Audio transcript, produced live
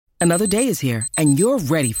Another day is here, and you're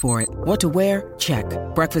ready for it. What to wear? Check.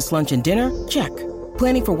 Breakfast, lunch, and dinner? Check.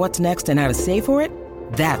 Planning for what's next and how to save for it?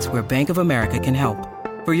 That's where Bank of America can help.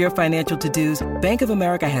 For your financial to-dos, Bank of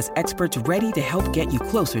America has experts ready to help get you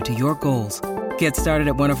closer to your goals. Get started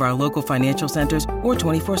at one of our local financial centers or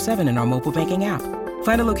 24/7 in our mobile banking app.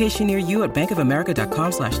 Find a location near you at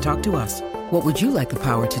bankofamerica.com/talktous. What would you like the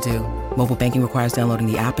power to do? Mobile banking requires downloading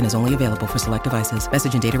the app and is only available for select devices.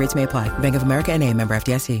 Message and data rates may apply. Bank of America N.A., member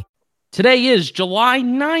FDIC. Today is July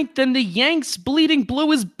 9th, and the Yanks Bleeding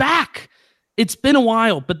Blue is back. It's been a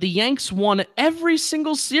while, but the Yanks won every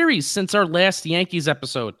single series since our last Yankees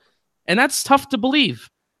episode. And that's tough to believe.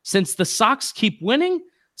 Since the Sox keep winning,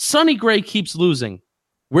 Sonny Gray keeps losing.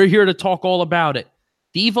 We're here to talk all about it.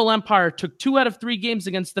 The Evil Empire took 2 out of 3 games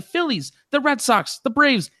against the Phillies, the Red Sox, the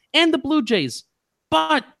Braves, and the Blue Jays.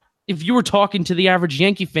 But if you were talking to the average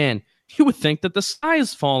Yankee fan, you would think that the sky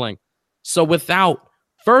is falling. So without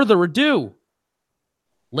further ado,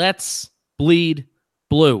 let's bleed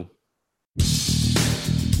blue.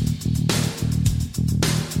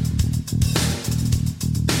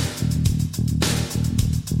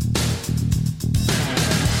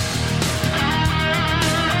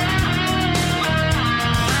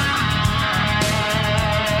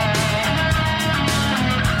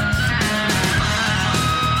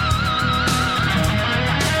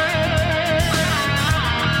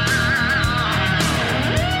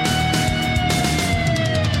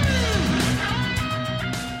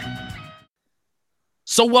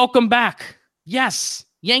 So welcome back. Yes,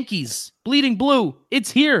 Yankees, Bleeding Blue.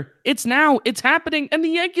 It's here. It's now. It's happening. And the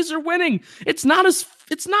Yankees are winning. It's not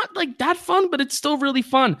like that fun, but it's still really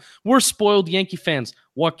fun. We're spoiled Yankee fans.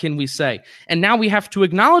 What can we say? And now we have to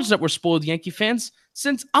acknowledge that we're spoiled Yankee fans,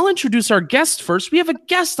 since I'll introduce our guest first. We have a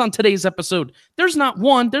guest on today's episode. There's not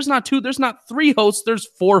 1, there's not 2, there's not 3 hosts. There's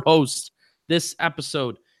 4 hosts this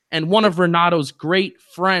episode. And one of Renato's great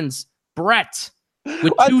friends, Brett, with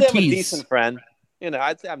 2 I'd say I'm a T's. decent friend.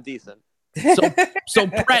 I'd say I'm decent. So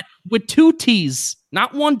Brett with 2 T's,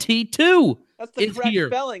 not 1 T, 2. That's the correct here.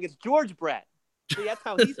 spelling. It's George Brett. See, that's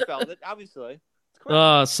how he spelled it, obviously. It's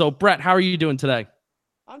correct. So Brett, how are you doing today?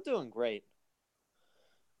 I'm doing great.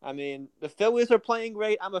 I mean, the Phillies are playing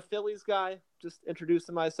great. I'm a Phillies guy. Just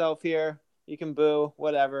introducing myself here. You can boo,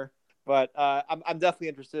 whatever. But I'm definitely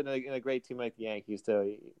interested in a great team like the Yankees,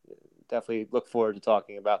 too. Definitely look forward to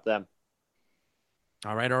talking about them.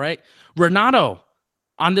 All right. Renato,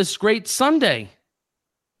 on this great Sunday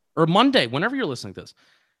or Monday, whenever you're listening to this,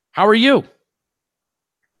 how are you?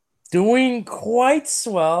 Doing quite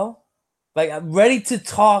swell. Like, I'm ready to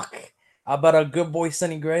talk about our good boy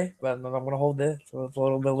Sonny Gray, but I'm going to hold that for a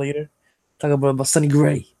little bit later. Talk about Sonny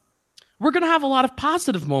Gray. We're going to have a lot of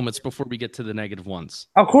positive moments before we get to the negative ones.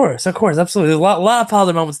 Of course, absolutely. A lot of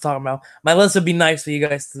positive moments to talk about. My list would be nice for you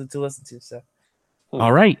guys to listen to. So,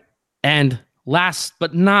 all right. And last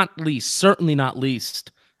but not least, certainly not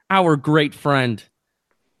least, our great friend,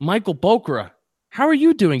 Michael Bokra. How are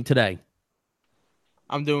you doing today?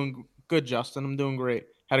 I'm doing good, Justin. I'm doing great.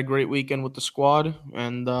 Had a great weekend with the squad,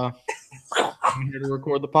 and I'm here to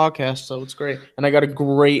record the podcast, so it's great. And I got a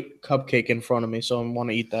great cupcake in front of me, so I want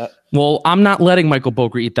to eat that. Well, I'm not letting Michael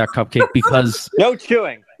Bokra eat that cupcake because no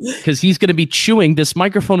chewing. Because he's going to be chewing. This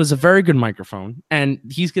microphone is a very good microphone, and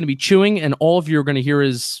he's going to be chewing, and all of you are going to hear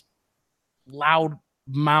his loud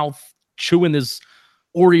mouth chewing this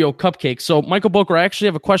Oreo cupcake. So, Michael Bokra, I actually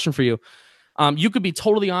have a question for you. You could be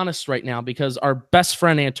totally honest right now because our best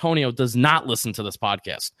friend Antonio does not listen to this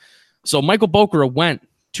podcast. So, Michael Bokra went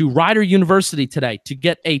to Rider University today to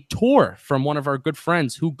get a tour from one of our good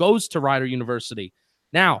friends who goes to Rider University.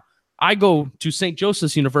 Now, I go to St.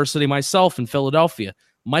 Joseph's University myself in Philadelphia.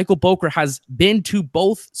 Michael Bokra has been to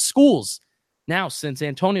both schools. Now, since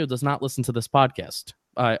Antonio does not listen to this podcast,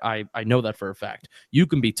 I know that for a fact. You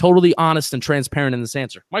can be totally honest and transparent in this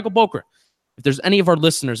answer. Michael Bokra, if there's any of our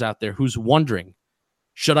listeners out there who's wondering,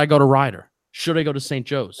 should I go to Rider? Should I go to St.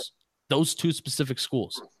 Joe's? Those 2 specific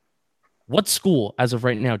schools. What school, as of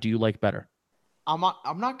right now, do you like better? I'm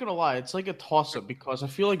not gonna lie, it's like a toss-up because I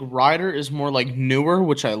feel like Rider is more like newer,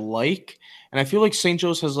 which I like, and I feel like St.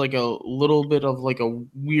 Joe's has like a little bit of like a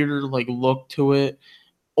weirder like look to it,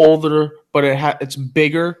 older, but it's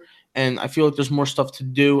bigger. And I feel like there's more stuff to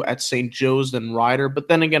do at St. Joe's than Rider. But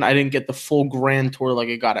then again, I didn't get the full grand tour like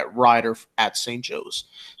I got at Rider at St. Joe's.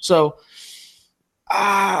 So,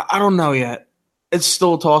 I don't know yet. It's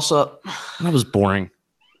still a toss-up. That was boring.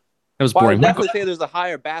 Well, I would definitely say there's a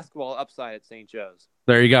higher basketball upside at St. Joe's.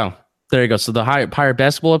 There you go. So the higher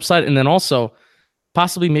basketball upside, and then also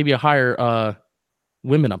possibly maybe a higher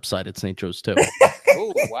women upside at St. Joe's too.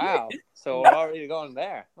 Oh, wow. So we're already going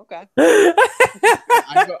there. Okay.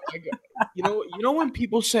 I go, you know when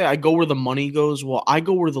people say I go where the money goes? Well, I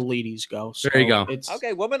go where the ladies go. So There you go. It's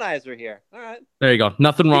Okay, womanizer here. All right. There you go.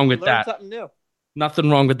 Nothing wrong with Learn that. something new.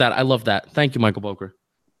 Nothing wrong with that. I love that. Thank you, Michael Boker.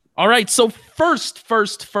 All right. So first,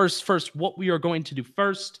 what we are going to do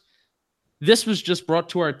first. This was just brought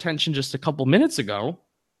to our attention just a couple minutes ago.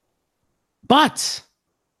 But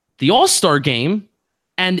the All-Star game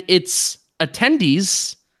and its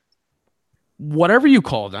attendees, whatever you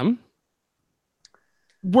call them,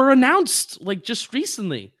 were announced like just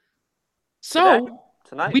recently. So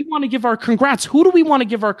Tonight. we want to give our congrats. Who do we want to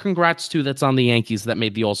give our congrats to that's on the Yankees that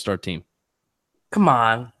made the All-Star team? Come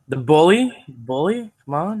on. The bully.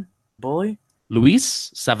 Come on. Bully. Luis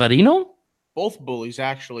Severino? both bullies,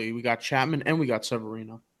 actually. We got Chapman and we got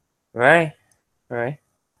Severino. Right.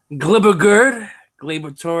 Gleyber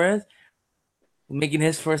Torres, making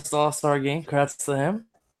his first All-Star game. Congrats to him.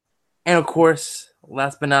 And, of course,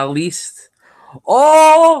 last but not least,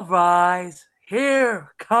 all rise.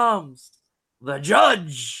 Here comes the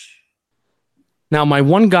judge. Now, my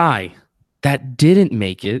one guy that didn't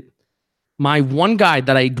make it, my one guy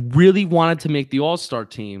that I really wanted to make the All-Star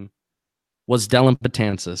team was Dellin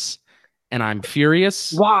Betances. And I'm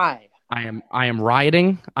furious. Why? I am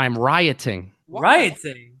rioting. I'm rioting. Why?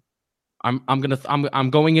 Rioting. I'm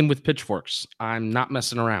going in with pitchforks. I'm not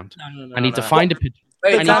messing around. No, I need to find a pitch.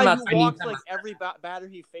 Wait, The time guy out. who walks like every batter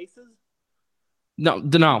he faces? No,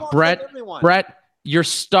 He walks like everyone. Brett, you're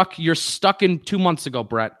stuck. You're stuck in 2 months ago,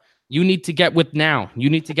 Brett. You need to get with now. You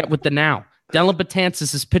need to get with the now. Dellin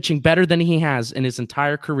Betances is pitching better than he has in his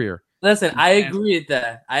entire career. Listen, I agree with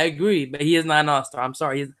that. I agree, but he is not an All-Star. I'm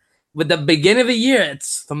sorry. With the beginning of the year,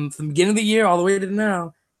 it's from the beginning of the year all the way to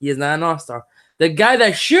now, he is not an All-Star. The guy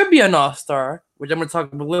that should be an All-Star, which I'm going to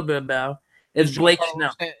talk a little bit about, is Blake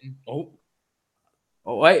Snell. Oh,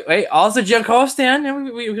 wait. Also, Giancarlo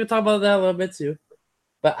Stanton. We can talk about that a little bit too.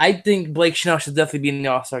 But I think Blake Snell should definitely be in the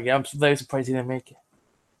All-Star game. I'm very surprised he didn't make it.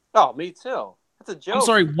 Oh, me too. That's a joke. I'm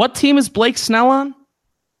sorry. What team is Blake Snell on?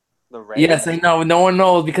 The Rays. Yes, I know. No one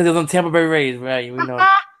knows because it was on Tampa Bay Rays, right? We know.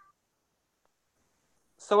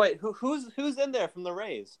 So wait, who's in there from the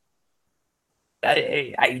Rays?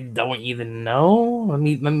 I don't even know. Let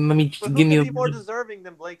me But who give me could a be more deserving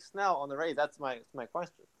than Blake Snell on the Rays? That's my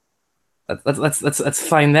question. let's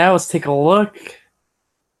find out. Let's take a look.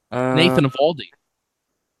 Nathan Eovaldi.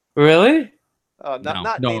 Really? Oh, No,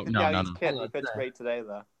 not no, Nathan. no, Yeah, no, he's no. kidding. He pitched great today,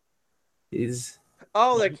 though. He's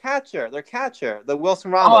Oh, their catcher, the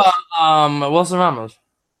Wilson Ramos. Wilson Ramos.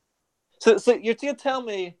 So you're gonna tell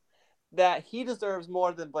me that he deserves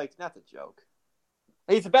more than Blake? That's a joke.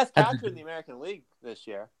 He's the best That's a catcher in the American League this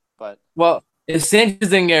year, but Well, if Sanchez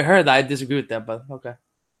didn't get hurt, I disagree with that. But okay.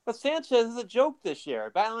 Sanchez is a joke this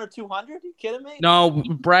year. Batting under 200? You kidding me? No,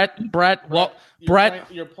 Brett.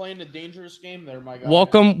 You're playing a dangerous game there, my guy.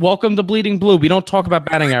 Welcome to Bleeding Blue. We don't talk about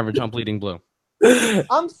batting average on Bleeding Blue.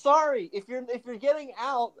 I'm sorry. If you're getting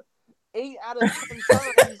out 8 out of 10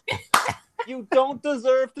 times, you don't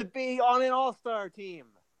deserve to be on an All-Star team.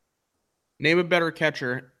 Name a better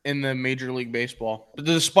catcher in the Major League Baseball,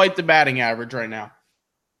 despite the batting average right now.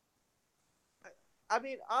 I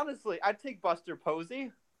mean, honestly, I'd take Buster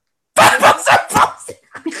Posey. Buster Posey.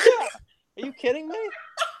 Yeah. Are you kidding me?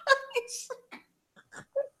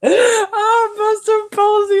 Oh, Buster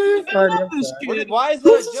Posey. Why is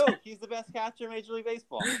that a joke? He's the best catcher in Major League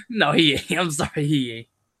Baseball. No, he ain't. I'm sorry, he ain't.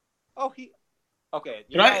 Oh, he. Okay.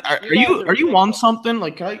 Are you on something?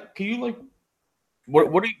 Like, can you like,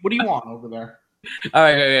 what do you want over there? All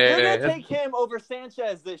right, You're gonna take him over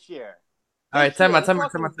Sanchez this year. All right, time out. Hold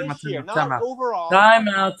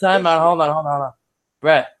on.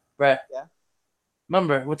 Brett. Yeah.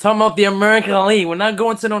 Remember, we're talking about the American League. We're not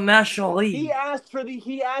going to no National League. He asked in the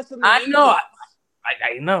I know.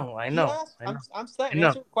 meeting. I know. I'm saying, I know.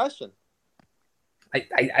 answer the question.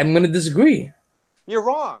 I'm going to disagree. You're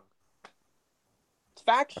wrong. It's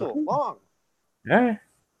factual. Wrong. All right.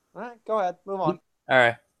 All right, go ahead. Move on. All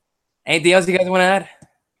right. Anything else you guys want to add?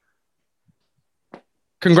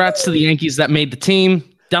 Congrats to the Yankees that made the team.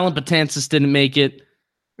 Dellin Betances didn't make it.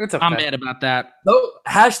 It's okay. I'm mad about that.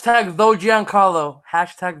 Hashtag though Giancarlo.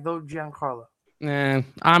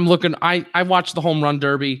 I'm looking. I watched the home run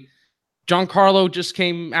derby. Giancarlo just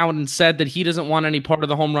came out and said that he doesn't want any part of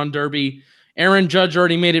the home run derby. Aaron Judge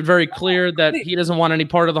already made it very clear that he doesn't want any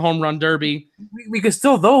part of the home run derby. We could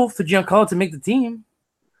still vote for Giancarlo to make the team.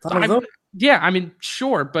 Yeah, I mean,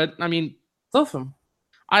 sure, but I mean, Vote him.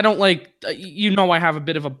 I don't like. I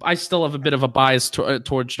still have a bit of a bias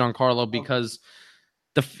towards Giancarlo because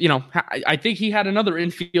I think he had another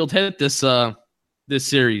infield hit this this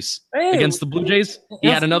series Hey, against the Blue Jays. He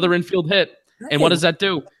had another infield hit. And what does that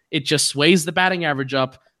do? It just sways the batting average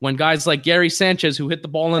up. When guys like Gary Sanchez, who hit the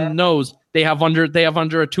ball in the nose, they have under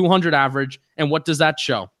a 200 average. And what does that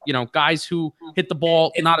show? Guys who hit the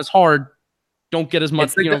ball not as hard don't get as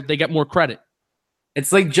much. They get more credit.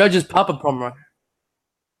 It's like Judge's pop-up home run.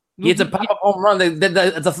 He hits a pop-up home run.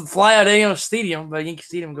 It's a fly out of Stadium, but Yankee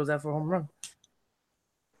Stadium goes out for a home run.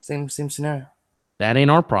 Same scenario. That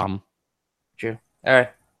ain't our problem. True. All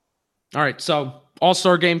right. So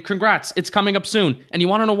All-Star game, congrats. It's coming up soon. And you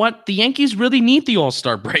want to know what? The Yankees really need the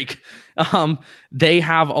All-Star break. They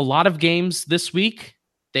have a lot of games this week.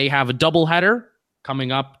 They have a doubleheader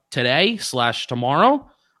coming up today/tomorrow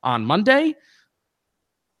on Monday.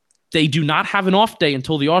 They do not have an off day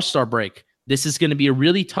until the All-Star break. This is going to be a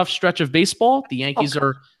really tough stretch of baseball. The Yankees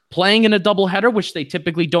are playing in a doubleheader, which they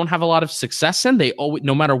typically don't have a lot of success in. They always,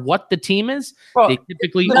 no matter what the team is, they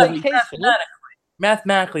typically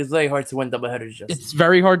mathematically, it's very hard to win doubleheaders. It's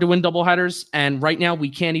very hard to win doubleheaders, and right now we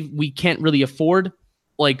can't really afford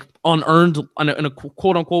like unearned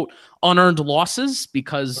quote unquote unearned losses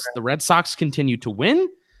because the Red Sox continue to win,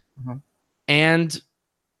 and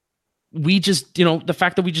we just the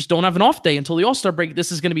fact that we just don't have an off day until the All-Star break.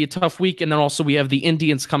 This is going to be a tough week, and then also we have the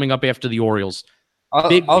Indians coming up after the Orioles.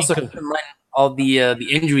 Also, all the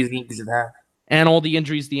injuries the Yankees have had. And all the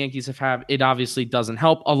injuries the Yankees have had, it obviously doesn't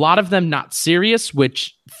help. A lot of them not serious,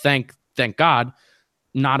 which thank God,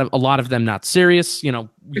 not a lot of them not serious.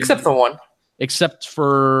 Except for one, except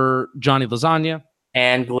for Johnny Lasagna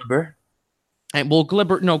and Glibber. And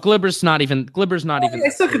Glibber's not even. I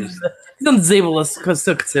still consider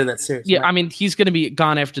that serious. Yeah, right? I mean he's going to be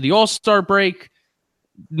gone after the All-Star break.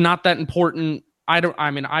 Not that important. I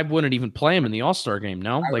wouldn't even play him in the All-Star game.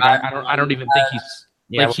 No, I don't even think he's.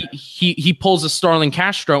 He pulls a Starlin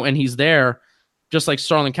Castro and he's there, just like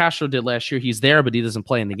Starlin Castro did last year. He's there, but he doesn't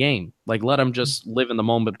play in the game. Like, let him just live in the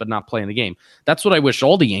moment, but not play in the game. That's what I wish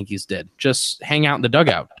all the Yankees did. Just hang out in the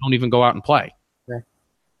dugout. Don't even go out and play. Okay.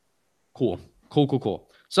 Cool.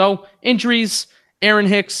 So injuries. Aaron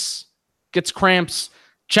Hicks gets cramps.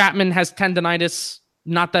 Chapman has tendonitis.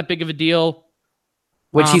 Not that big of a deal.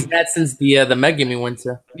 Which he's had since the Met game he went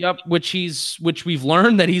to. Yep, which we've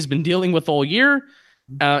learned that he's been dealing with all year.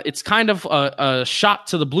 It's kind of a shot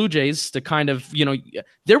to the Blue Jays to kind of,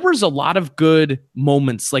 there was a lot of good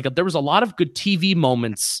moments. Like there was a lot of good TV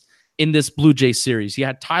moments in this Blue Jay series. You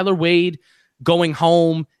had Tyler Wade going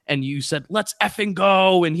home and you said, let's effing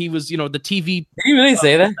go. And he was, the TV. Did he really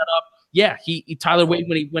say that? Yeah, Tyler Wade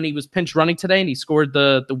when he was pinch running today and he scored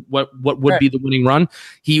the what would be the winning run.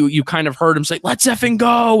 You kind of heard him say, "Let's effing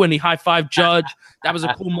go," and he high-fived Judge. That was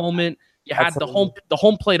a cool moment. You had the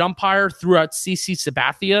home plate umpire threw out CC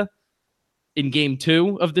Sabathia in Game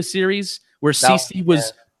 2 of the series, where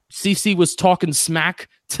CC was talking smack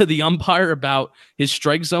to the umpire about his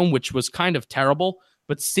strike zone, which was kind of terrible.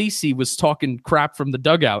 But CC was talking crap from the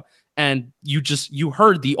dugout, and you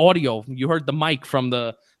heard the audio, you heard the mic from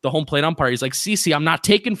the home plate umpire. He's like, CC, I'm not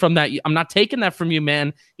taking that from you,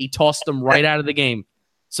 man. He tossed him right out of the game.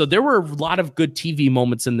 So there were a lot of good TV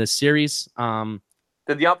moments in this series.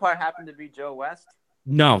 Did the umpire happen to be Joe West?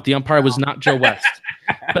 No, the umpire was not Joe West.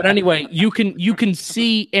 But anyway, you can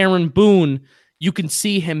see Aaron Boone. You can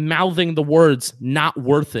see him mouthing the words "not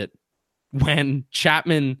worth it" when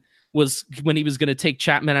he was going to take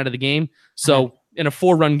Chapman out of the game. So in a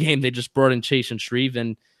 4-run game, they just brought in Chase and Shreve,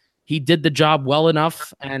 and he did the job well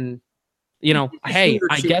enough. And hey,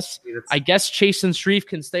 I guess Chase and Shreve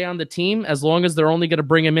can stay on the team as long as they're only going to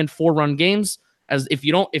bring him in 4-run games. As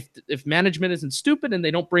if management isn't stupid and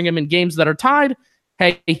they don't bring him in games that are tied,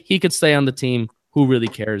 hey, he could stay on the team. Who really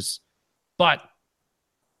cares? But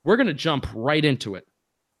we're going to jump right into it,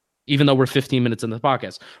 even though we're 15 minutes in the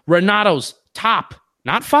podcast. Renato's top,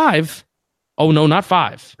 not 5. Oh, no, not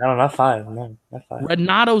 5. No, not 5. No, not 5.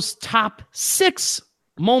 Renato's top 6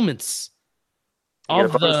 moments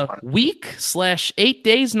of the week / 8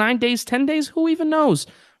 days, 9 days, 10 days. Who even knows?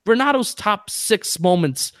 Renato's top 6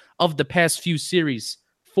 moments of the past few series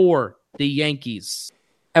for the Yankees.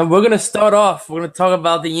 And we're going to start off. We're going to talk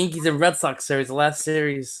about the Yankees and Red Sox series, the last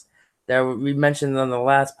series that we mentioned on the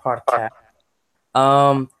last podcast.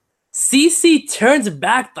 CC turns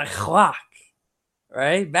back the clock,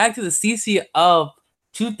 right? Back to the CC of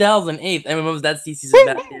 2008. I remember that CC's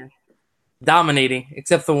back here, dominating,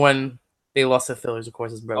 except for when they lost to Phillies, of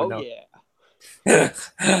course, as Brevin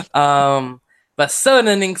knows. But 7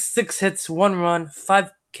 innings, 6 hits, 1 run,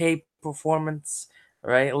 5K performance,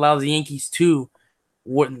 right? Allows the Yankees to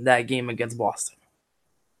win that game against Boston.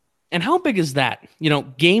 And how big is that?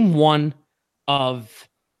 Game 1 of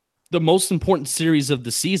the most important series of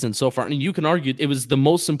the season so far. And you can argue it was the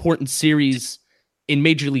most important series in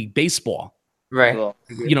Major League Baseball. Right. Cool.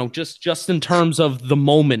 Just in terms of the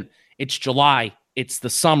moment. It's July, it's the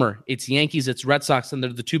summer, it's Yankees, it's Red Sox, and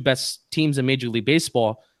they're the two best teams in Major League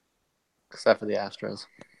Baseball. Except for the Astros.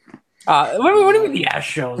 What do you mean the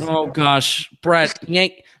Astros? Oh gosh, Brett,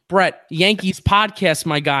 Yankees podcast,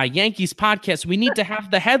 my guy. Yankees podcast. We need to have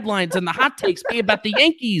the headlines and the hot takes be about the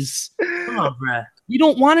Yankees. Come on, Brett. We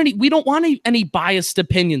don't want any biased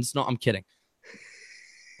opinions. No, I'm kidding.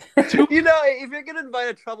 You know, if you're gonna invite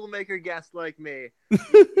a troublemaker guest like me,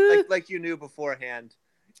 like you knew beforehand.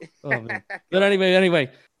 Oh, man. But anyway,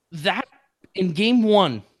 that in game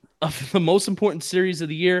 1 of the most important series of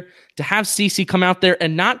the year, to have CeCe come out there,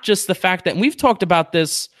 and not just the fact that, and we've talked about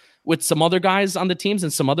this with some other guys on the teams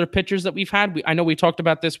and some other pitchers that we've had. I know we talked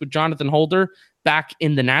about this with Jonathan Holder back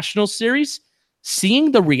in the Nationals series.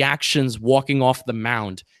 Seeing the reactions walking off the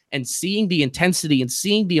mound and seeing the intensity and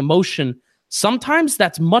seeing the emotion, sometimes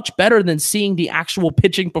that's much better than seeing the actual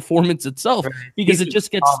pitching performance itself, because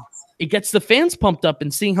it gets the fans pumped up,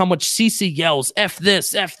 and seeing how much CeCe yells, F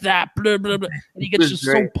this, F that, blah, blah, blah, and he gets just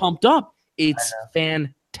so pumped up. It's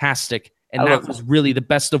fantastic. And that was really the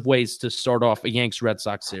best of ways to start off a Yanks-Red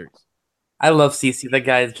Sox series. I love CeCe. That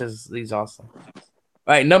guy is he's awesome. All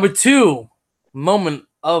right, number 2 moment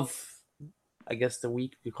of, I guess, the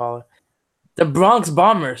week, you call it. The Bronx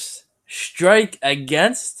Bombers strike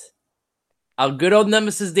against our good old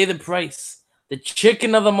nemesis, David Price, the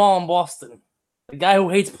chicken of them all in Boston, the guy who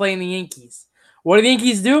hates playing the Yankees. What do the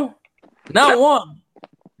Yankees do? Not 1,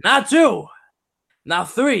 not 2,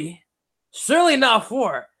 not 3, certainly not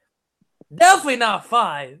 4, definitely not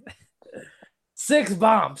 5, 6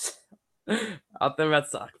 bombs out the Red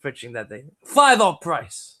Sox pitching that day. 5 all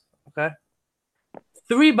Price, okay?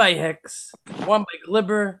 3 by Hicks, 1 by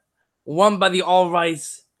Glibber, 1 by the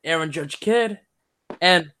all-Rice Aaron Judge kid,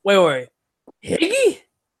 and wait, Higgy?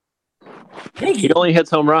 He only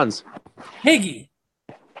hits home runs. Higgy.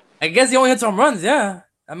 I guess he only hits home runs, yeah.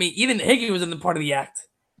 I mean, even Higgy was in the part of the act.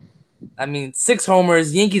 I mean, 6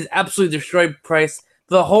 homers. Yankees absolutely destroyed Price.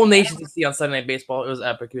 The whole nation to see on Sunday Night Baseball. It was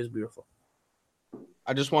epic. It was beautiful.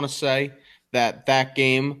 I just want to say that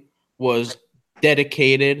game was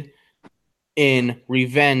dedicated in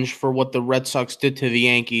revenge for what the Red Sox did to the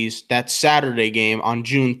Yankees that Saturday game on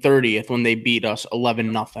June 30th when they beat us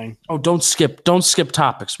 11-0. Oh, don't skip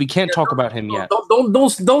topics. We can't talk about him yet.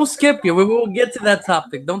 Don't skip you. We will get to that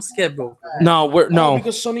topic. Don't skip, bro. No,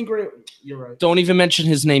 because Sonny Gray. You're right. Don't even mention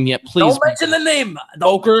his name yet, please. Don't mention the name.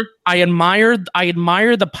 Boker, I admire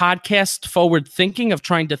the podcast forward thinking of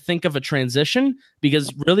trying to think of a transition,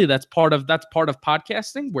 because really that's part of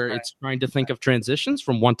podcasting, where it's trying to think of transitions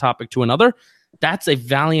from one topic to another. That's a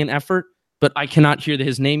valiant effort, but I cannot hear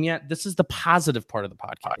his name yet. This is the positive part of the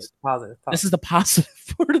podcast. Positive. This is the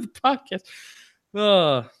positive part of the podcast.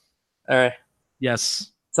 All right.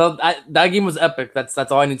 Yes. So that game was epic. That's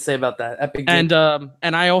all I need to say about that. Epic game.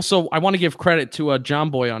 And I want to give credit to John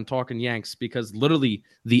Boy on Talking Yanks, because literally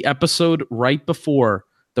the episode right before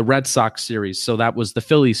the Red Sox series, so that was the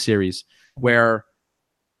Phillies series, where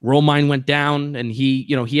Romine went down and he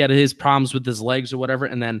had his problems with his legs or whatever,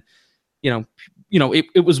 and then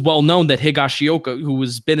it was well known that Higashioka, who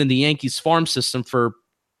has been in the Yankees farm system for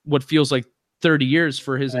what feels like 30 years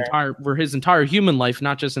for his entire human life,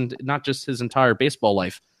 not just his entire baseball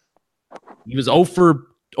life. He was 0 for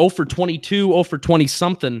 22, 0 for 20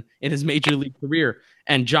 something in his major league career.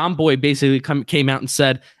 And John Boy basically came out and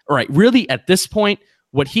said, all right, really at this point,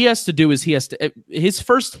 what he has to do is his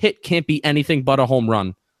first hit can't be anything but a home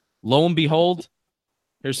run. Lo and behold,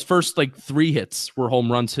 his first 3 hits were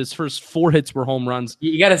home runs. His first 4 hits were home runs.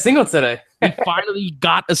 You got a single today. He finally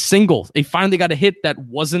got a single. He finally got a hit that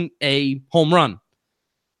wasn't a home run.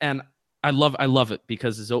 And I love it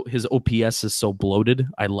because his OPS is so bloated.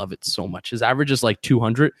 I love it so much. His average is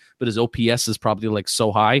 200, but his OPS is probably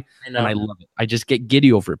so high. And I love it. I just get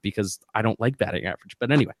giddy over it because I don't like batting average.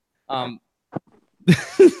 But anyway.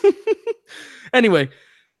 Anyway,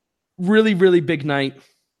 really, really big night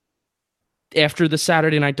after the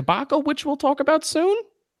Saturday night debacle, which we'll talk about soon.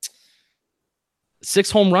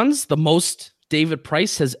 6 home runs, the most David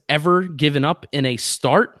Price has ever given up in a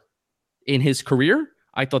start in his career.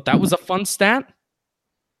 I thought that was a fun stat.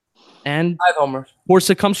 And 5 homers. Of course,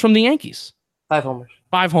 it comes from the Yankees. 5 homers.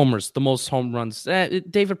 5 homers, the most home runs.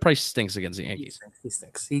 David Price stinks against the Yankees. He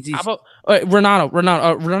stinks. How about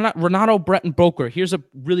Renato, Brett, and Boker? Here's a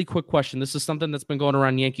really quick question. This is something that's been going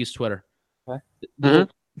around Yankees Twitter. Okay. Mm-hmm.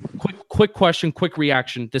 Quick question, quick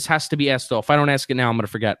reaction. This has to be asked, though. If I don't ask it now, I'm going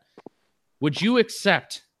to forget. Would you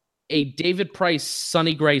accept a David Price,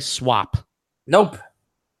 Sonny Gray swap? Nope.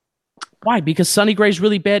 Why? Because Sonny Gray's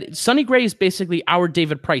really bad. Sonny Gray is basically our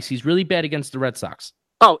David Price. He's really bad against the Red Sox.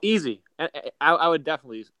 Oh, easy. I would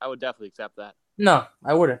definitely accept that. No,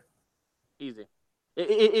 I wouldn't. Easy.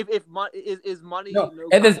 If money is money. No,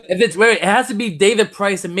 if it's where it has to be David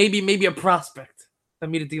Price and maybe a prospect for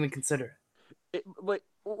me to even consider. But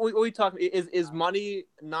what are we talking? Is money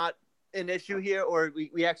not an issue here, or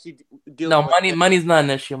we actually do? No, money's not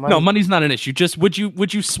an issue. No, money's not an issue. Just would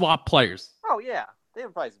you swap players? Oh yeah,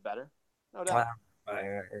 David Price is better. No doubt.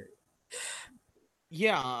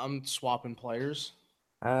 Yeah, I'm swapping players.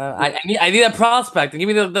 I need a prospect. Give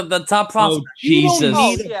me the top prospect. Oh, Jesus.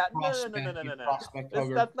 Oh need a yeah, prospect, no. prospect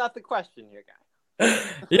hugger. That's not the question here, guy.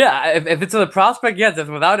 Yeah, if it's a prospect, yes. If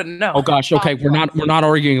without it, no. Oh gosh, okay, we're not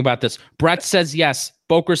arguing about this. Brett says yes.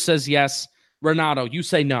 Boker says yes. Renato, you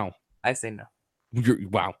say no. I say no.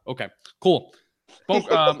 Wow. Okay. Cool.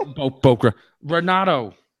 Boker.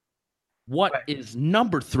 Renato, what is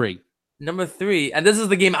number 3? Number 3, and this is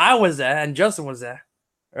the game I was at, and Justin was at.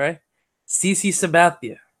 All right, CC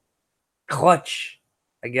Sabathia, clutch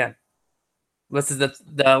again. This is the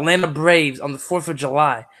Atlanta Braves on the 4th of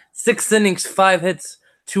July. 6 innings, 5 hits,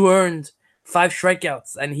 2 earned, 5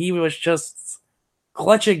 strikeouts, and he was just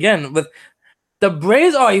clutch again. With the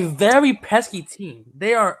Braves are a very pesky team.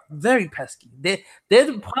 They are very pesky.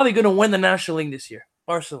 They're probably going to win the National League this year.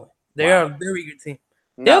 Personally, they are a very good team.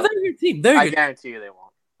 They're a very good team. I guarantee you they won't.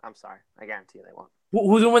 I'm sorry. I guarantee you they won't.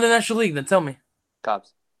 Who's going to win the National League? Then tell me.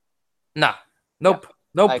 Cubs. Nah. Nope. Yeah,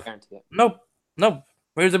 nope. I guarantee it. Nope.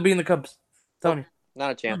 Where's it being the Cubs? Tell me. Not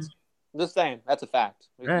a chance. I'm just saying. That's a fact.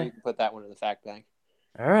 You can put that one in the fact bank.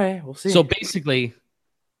 All right. We'll see. So basically,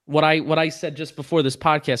 what I said just before this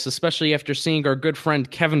podcast, especially after seeing our good friend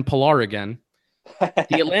Kevin Pillar again,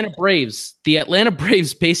 the Atlanta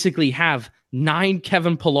Braves basically have 9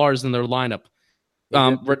 Kevin Pillars in their lineup.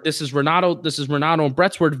 This is Renato and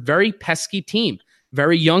Brett's word. Very pesky team,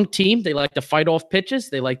 very young team. They like to fight off pitches.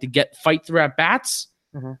 They like to fight through at bats.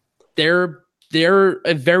 Mm-hmm. They're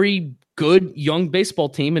a very good young baseball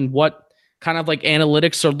team, and what kind of like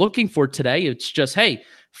analytics are looking for today. It's just, hey,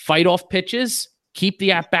 fight off pitches, keep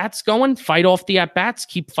the at bats going, fight off the at bats,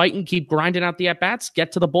 keep fighting, keep grinding out the at bats,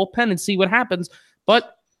 get to the bullpen and see what happens.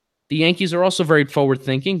 But the Yankees are also very forward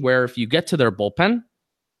thinking, where if you get to their bullpen,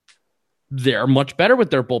 they're much better with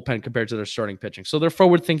their bullpen compared to their starting pitching. So they're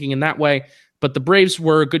forward thinking in that way. But the Braves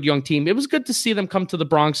were a good young team. It was good to see them come to the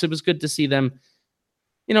Bronx. It was good to see them,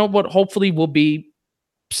 what hopefully will be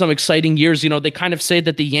some exciting years. They kind of say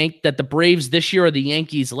that the Braves this year are the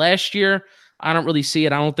Yankees last year. I don't really see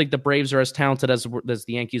it. I don't think the Braves are as talented as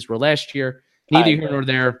the Yankees were last year. Neither here nor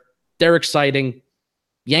there. They're exciting.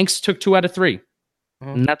 Yanks took 2 out of 3. Mm-hmm.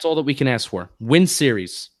 And that's all that we can ask for. Win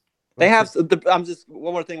series. They have. I'm just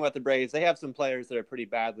one more thing about the Braves. They have some players that are pretty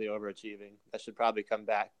badly overachieving. That should probably come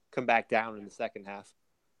back down in the second half.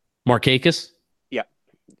 Markakis? Yeah.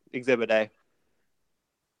 Exhibit A.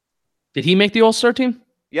 Did he make the All-Star team?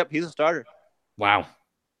 Yep, he's a starter. Wow.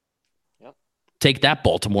 Yep. Take that,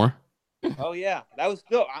 Baltimore. Oh yeah, that was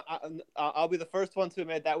still. I'll be the first one to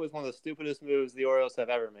admit that was one of the stupidest moves the Orioles have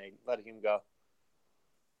ever made, letting him go.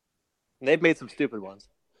 And they've made some stupid ones.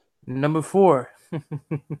 Number 4,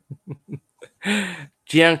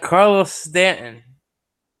 Giancarlo Stanton.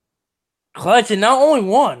 Clutch, and not only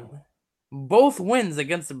one, both wins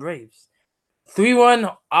against the Braves.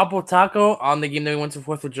 3-1 Apo Taco on the game that we went to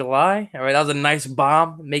 4th of July. All right, that was a nice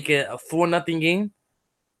bomb, make it a 4-0 game.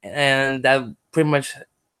 And that pretty much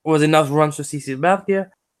was enough runs for CC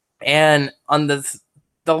Sabathia. And on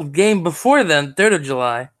the game before then, 3rd of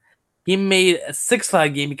July, he made a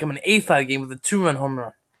 6-5 game become an 8-5 game with a 2-run home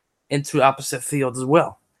run into opposite field as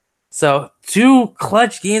well. So 2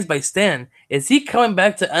 clutch games by Stan. Is he coming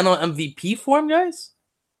back to NL MVP form, guys?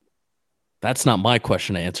 That's not my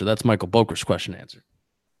question to answer. That's Michael Boker's question to answer.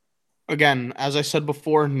 Again, as I said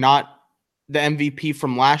before, not the MVP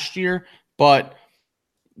from last year, but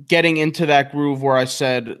getting into that groove where I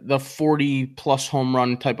said the 40-plus home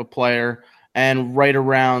run type of player and right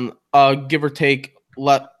around, give or take,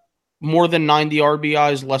 more than 90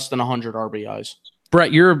 RBIs, less than 100 RBIs.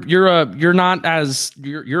 Brett, you're a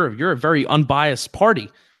very unbiased party.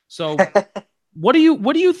 So what do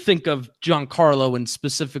you think of Giancarlo and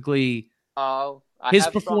specifically his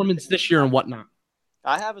performance this year and whatnot?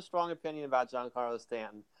 I have a strong opinion about Giancarlo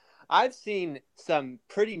Stanton. I've seen some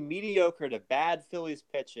pretty mediocre to bad Phillies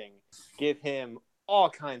pitching give him all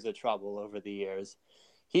kinds of trouble over the years.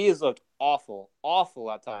 He has looked awful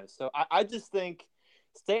at times. So I just think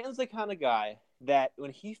Stanton's the kind of guy that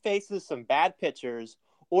when he faces some bad pitchers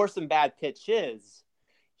or some bad pitches,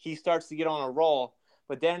 he starts to get on a roll.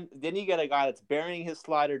 But then you get a guy that's burying his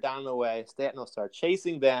slider down the way. Stanton will start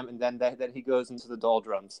chasing them, and then he goes into the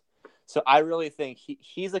doldrums. So I really think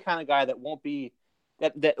he's the kind of guy that won't be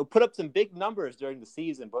that will put up some big numbers during the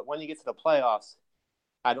season, but when you get to the playoffs,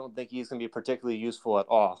 I don't think he's going to be particularly useful at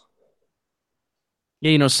all.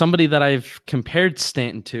 Yeah, somebody that I've compared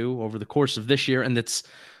Stanton to over the course of this year, and that's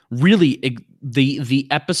really the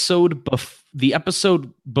episode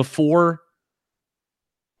before.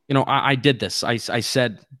 I did this. I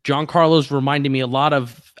said Giancarlo's reminding me a lot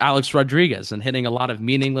of Alex Rodriguez and hitting a lot of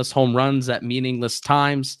meaningless home runs at meaningless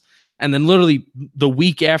times. And then literally the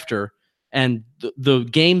week after and the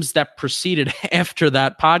games that preceded after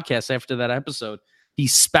that podcast, after that episode, he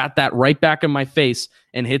spat that right back in my face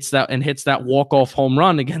and hits that walk-off home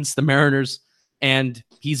run against the Mariners. And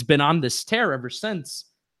he's been on this tear ever since.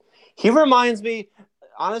 He reminds me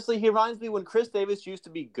when Chris Davis used to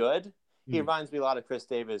be good. He reminds me a lot of Chris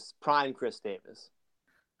Davis, prime Chris Davis.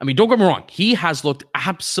 I mean, don't get me wrong. He has looked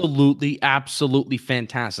absolutely, absolutely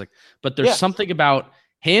fantastic. But there's something about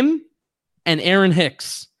him and Aaron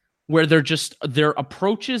Hicks where their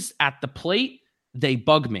approaches at the plate, they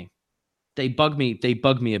bug me. They bug me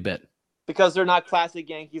a bit. Because they're not classic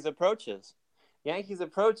Yankees approaches. Yankees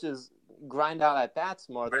approaches grind out at bats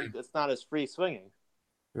more. Right. It's not as free swinging.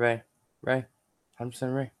 Right.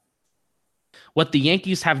 100% right. What the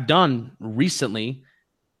Yankees have done recently,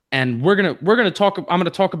 and we're gonna talk. I'm gonna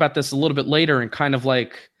talk about this a little bit later, and kind of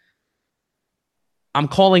like I'm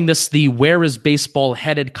calling this the "Where is baseball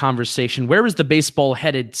headed?" conversation. Where is the baseball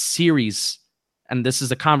headed series? And this is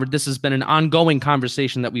this has been an ongoing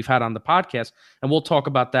conversation that we've had on the podcast, and we'll talk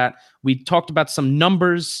about that. We talked about some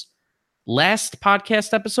numbers last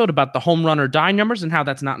podcast episode about the home run or die numbers and how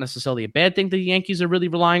that's not necessarily a bad thing. The Yankees are really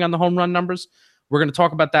relying on the home run numbers. We're going to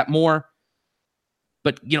talk about that more.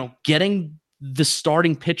 But, getting the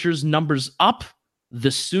starting pitchers' numbers up, the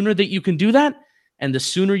sooner that you can do that, and the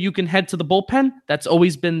sooner you can head to the bullpen, that's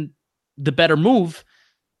always been the better move.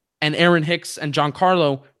 And Aaron Hicks and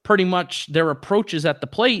Giancarlo, pretty much their approaches at the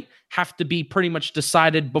plate have to be pretty much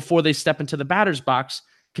decided before they step into the batter's box,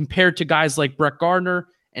 compared to guys like Brett Gardner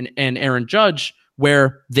and Aaron Judge,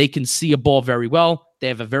 where they can see a ball very well. They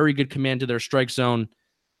have a very good command of their strike zone.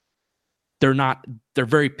 They're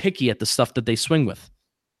very picky at the stuff that they swing with.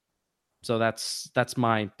 So that's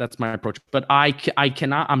my approach. But I'm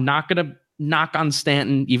not going to knock on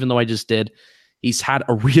Stanton, even though I just did. He's had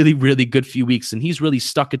a really, really good few weeks, and he's really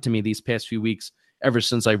stuck it to me these past few weeks ever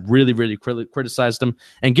since I really, really criticized him.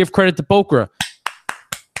 And give credit to Bokra.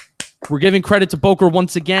 We're giving credit to Bokra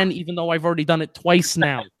once again, even though I've already done it twice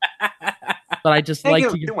now. But I just like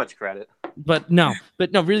to give too much credit. But no,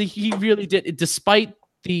 really, he really did. Despite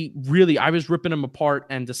I was ripping him apart,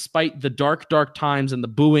 and despite the dark, dark times and the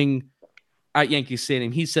booing at Yankee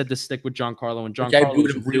Stadium, he said to stick with Giancarlo, and Giancarlo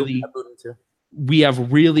he's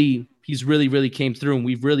really, really came through, and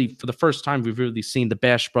we've really, for the first time, we've really seen the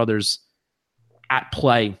Bash brothers at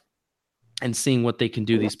play and seeing what they can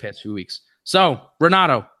do these past few weeks. So,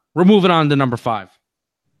 Renato, we're moving on to number 5.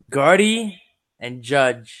 Gardy and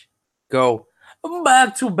Judge go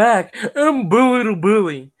back to back and bully to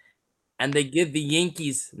bully. And they give the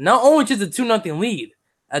Yankees not only just a 2-0 lead,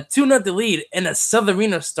 a 2-0 lead in a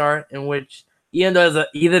Severino start in which, even though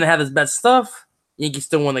he didn't have his best stuff, Yankees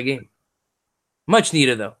still won the game. Much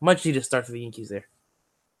needed, though. Much needed start for the Yankees there.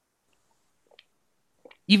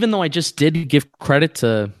 Even though I just did give credit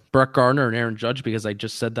to Brett Gardner and Aaron Judge because I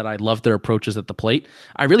just said that I love their approaches at the plate,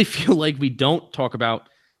 I really feel like we don't talk about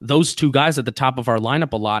those two guys at the top of our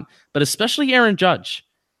lineup a lot, but especially Aaron Judge.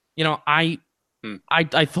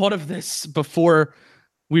 I thought of this before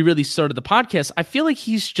we really started the podcast. I feel like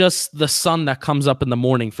he's just the sun that comes up in the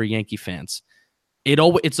morning for Yankee fans.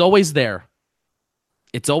 It's always there.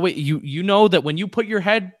 It's always you know that when you put your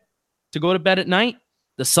head to go to bed at night,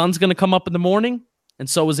 the sun's going to come up in the morning, and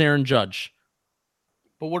so is Aaron Judge.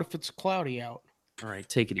 But what if it's cloudy out? All right,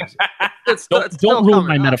 take it easy. Don't ruin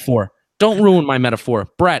my metaphor. Don't ruin my metaphor.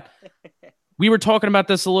 Brett, we were talking about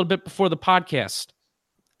this a little bit before the podcast.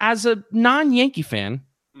 As a non-Yankee fan,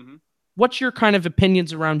 what's your kind of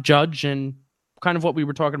opinions around Judge and kind of what we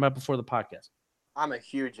were talking about before the podcast? I'm a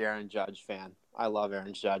huge Aaron Judge fan. I love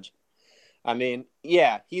Aaron Judge. I mean,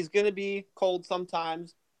 yeah, he's going to be cold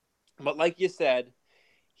sometimes, but like you said,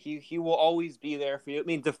 he will always be there for you. I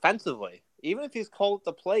mean, defensively, even if he's cold at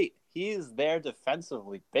the plate, he is there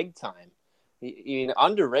defensively big time.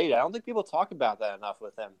 Underrated. I don't think people talk about that enough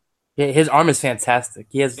with him. Yeah, his arm is fantastic.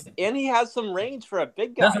 He has some range for a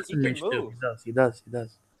big guy. He can move. He does.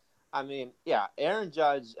 I mean, yeah, Aaron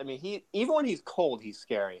Judge. I mean, even when he's cold, he's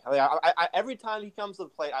scary. I mean, every time he comes to the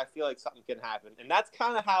plate, I feel like something can happen, and that's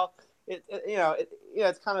kind of how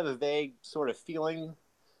it's kind of a vague sort of feeling,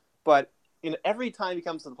 but every time he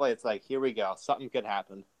comes to the plate, it's like, here we go, something could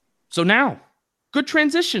happen. So now, good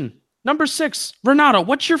transition. Number 6, Renato,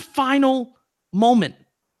 what's your final moment?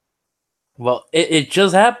 Well, it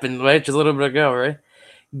just happened, right? Just a little bit ago, right?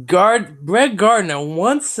 Brett Gardner,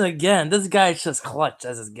 once again, this guy's just clutch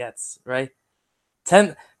as it gets, right?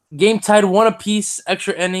 10 game tied 1 apiece,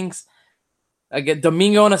 extra innings. Again,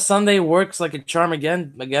 Domingo on a Sunday works like a charm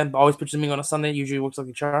again. Again, always pitch Domingo on a Sunday, usually works like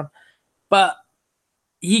a charm. But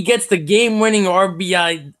he gets the game-winning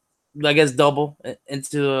RBI, I guess, double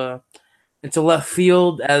into left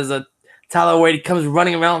field as a Tyler Wade comes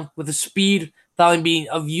running around with the speed, without being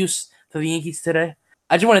of use to the Yankees today.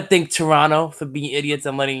 I just want to thank Toronto for being idiots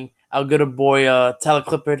and letting our good boy Tyler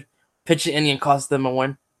Clippard pitch an inning and cost them a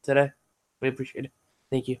win today. We appreciate it.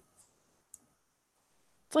 Thank you.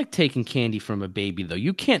 It's like taking candy from a baby, though.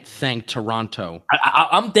 You can't thank Toronto.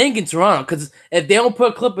 I'm thanking Toronto because if they don't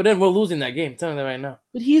put Clippard in, we're losing that game. I'm telling you that right now.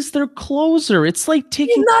 But he's their closer. It's like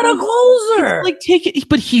taking. He's not a closer. It's like taking,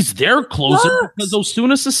 but he's their closer because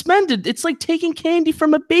Osuna suspended. It's like taking candy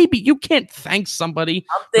from a baby. You can't thank somebody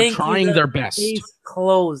for trying their best. He's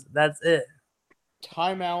closed. That's it.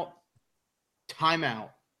 Timeout. What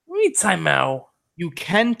do you mean timeout? You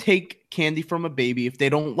can take candy from a baby if they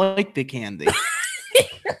don't like the candy.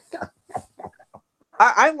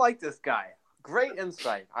 I like this guy. Great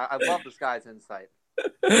insight. I love this guy's insight.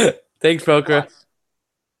 Thanks, Poker.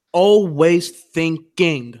 Always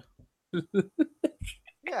thinking.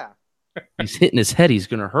 Yeah. He's hitting his head. He's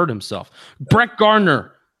going to hurt himself. Brett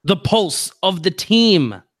Gardner, the pulse of the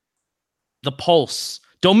team. The pulse.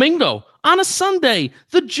 Domingo, on a Sunday.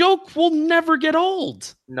 The joke will never get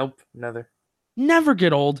old. Nope, never. Never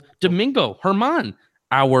get old. Domingo Germán,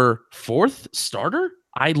 our 4th starter.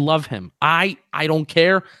 I love him. I don't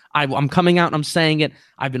care. I'm coming out and I'm saying it.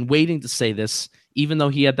 I've been waiting to say this, even though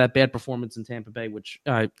he had that bad performance in Tampa Bay, which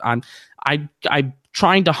I'm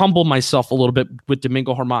trying to humble myself a little bit with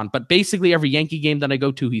Domingo Germán. But basically every Yankee game that I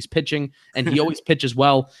go to, he's pitching, and he always pitches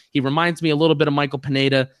well. He reminds me a little bit of Michael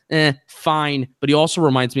Pineda. Fine. But he also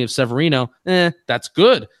reminds me of Severino. That's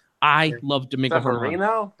good. I love Domingo Germán.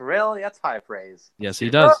 Severino? Really? That's high praise. Yes, he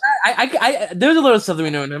does. Well, there's a little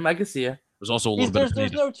Severino in him. I can see it. There's also a little bit of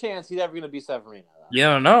There's no chance he's ever going to be Severino, though. You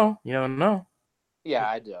don't know. You don't know. Yeah,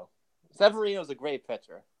 I do. Severino's a great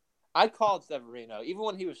pitcher. I called Severino, even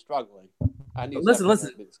when he was struggling. I knew.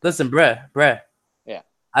 Listen, Brett. Yeah.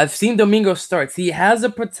 I've seen Domingo starts. He has a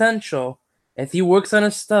potential, if he works on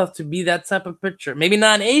his stuff, to be that type of pitcher. Maybe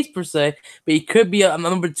not an ace per se, but he could be a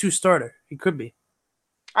number 2 starter. He could be.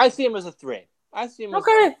 I see him as a 3.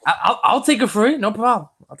 Okay. I'll take it free. No problem.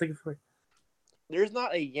 I'll take it free. There's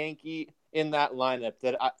not a Yankee in that lineup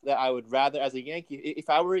that I would rather, as a Yankee, if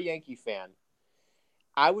I were a Yankee fan,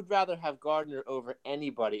 I would rather have Gardner over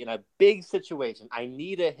anybody in a big situation. I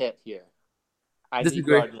need a hit here. I need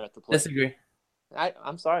Gardner at the plate. Disagree.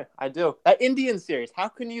 I'm sorry, I do. That Indian series, how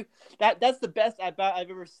can you? That's the best at bat I've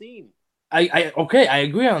ever seen. I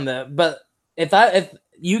agree on that. But if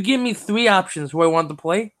you give me 3 options where I want to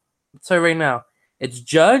play, I'll tell you right now, it's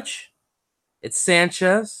Judge, it's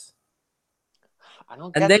Sanchez.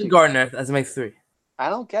 And then Gardner as my 3. I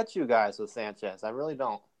don't get you guys with Sanchez. I really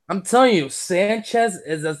don't. I'm telling you, Sanchez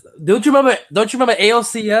is a. Don't you remember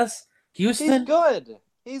ALCS? Houston?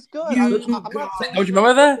 He's good. Don't you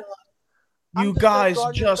remember that? You guys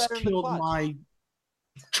just killed my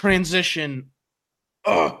transition.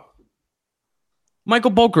 Ugh.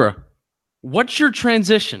 Michael Bokra, what's your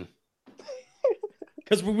transition?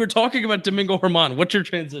 Because we were talking about Domingo Germán. What's your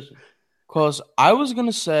transition? Because I was going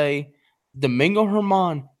to say Domingo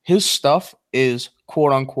Germán, his stuff is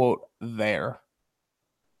quote-unquote there.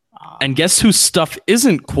 And guess whose stuff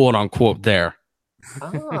isn't quote-unquote there?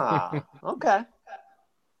 Okay.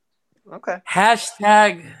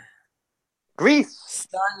 Hashtag Grease.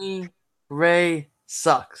 Sonny Ray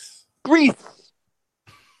sucks. Grease.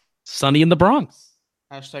 Sunny in the Bronx.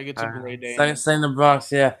 Hashtag it's a great day. Sunny in the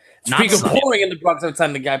Bronx, yeah. It's Not freaking sunny. pouring in the Bronx every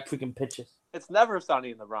time the guy freaking pitches. It's never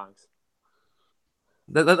sunny in the Bronx.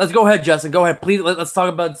 Let's go ahead, Justin. Go ahead, please. Let's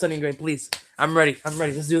talk about Sonny Gray, please. I'm ready.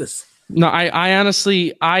 Let's do this. No, I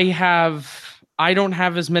honestly, I don't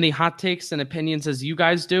have as many hot takes and opinions as you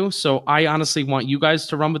guys do. So I honestly want you guys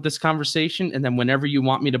to run with this conversation. And then whenever you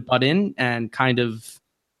want me to butt in and kind of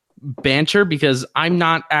banter, because I'm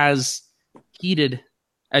not as heated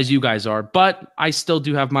as you guys are, but I still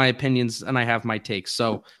do have my opinions and I have my takes.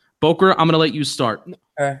 So Boker, I'm going to let you start. All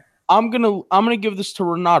right. I'm gonna give this to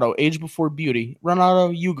Renato, age before beauty.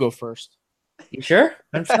 Renato, you go first. You sure?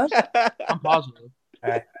 I'm positive. All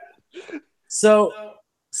right. So,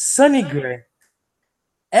 Sonny Gray.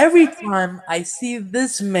 Every time I see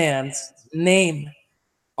this man's name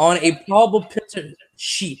on a probable pitcher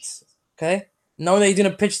sheet, okay, knowing that he's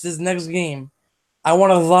gonna pitch this next game, I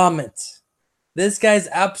want to vomit. This guy's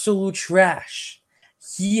absolute trash.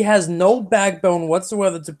 He has no backbone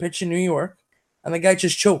whatsoever to pitch in New York, and the guy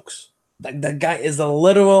just chokes. That guy is a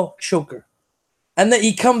literal choker. And then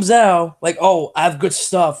he comes out like, "Oh, I have good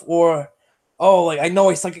stuff," or, "Oh, like I know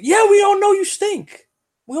he's like, yeah, we all know you stink.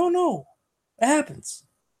 We all know it happens.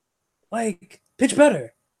 Like, pitch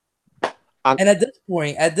better." And at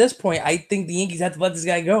this point, I think the Yankees have to let this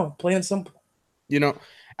guy go. Plain and simple. You know,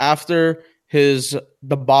 after his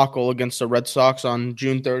debacle against the Red Sox on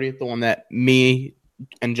June 30th, the one that me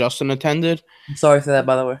and Justin attended. I'm sorry for that,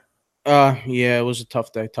 by the way. Yeah, it was a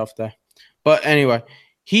tough day. But anyway,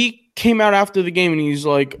 he came out after the game and he's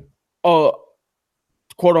like, "Oh,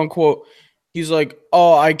 quote unquote," he's like,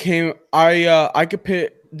 "Oh, I could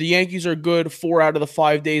pitch. The Yankees are good 4 out of the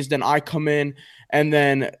 5 days. Then I come in and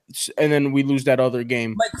then we lose that other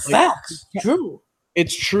game." Like facts, true.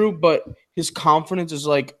 It's true, but his confidence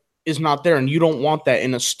is not there, and you don't want that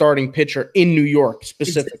in a starting pitcher in New York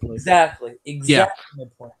specifically. Exactly. Yeah.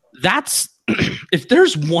 That's if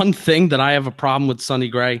there's one thing that I have a problem with Sonny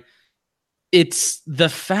Gray, it's the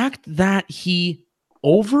fact that he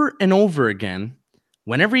over and over again,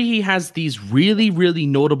 whenever he has these really, really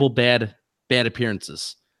notable bad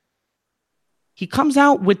appearances, he comes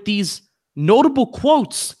out with these notable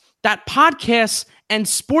quotes that podcasts and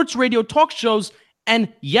sports radio talk shows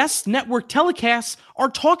and yes, network telecasts are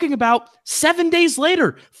talking about 7 days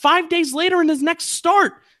later, 5 days later in his next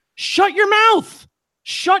start. Shut your mouth.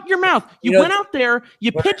 Shut your mouth. You went out there,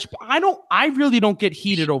 you pitched. I really don't get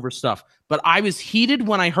heated over stuff, but I was heated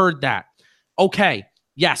when I heard that. Okay,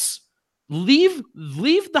 yes. Leave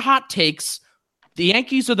the hot takes. The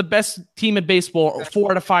Yankees are the best team in baseball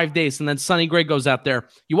 4 out of 5 days, and then Sonny Gray goes out there.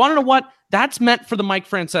 You want to know what? That's meant for the Mike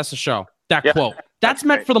Francesa show, that quote. That's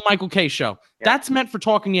meant for the Michael K show. Yeah. That's meant for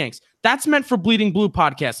Talking Yanks. That's meant for Bleeding Blue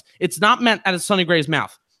podcast. It's not meant out of Sonny Gray's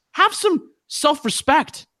mouth. Have some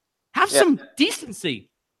self-respect. Have some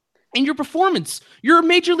decency in your performance. You're a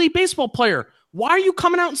Major League Baseball player. Why are you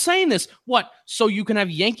coming out and saying this? What? So you can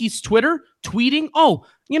have Yankees Twitter tweeting, "Oh,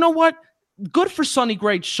 you know what? Good for Sonny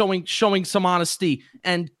Gray showing some honesty,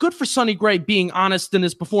 and good for Sonny Gray being honest in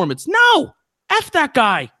his performance." No! F that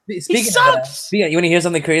guy. He sucks. You want to hear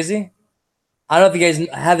something crazy? I don't know if you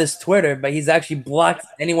guys have his Twitter, but he's actually blocked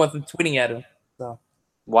anyone from tweeting at him. So,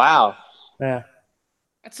 wow. Yeah.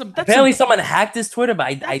 Apparently someone hacked his Twitter, but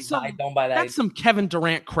I don't buy that. That's some Kevin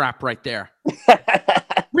Durant crap right there.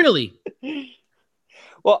 Really?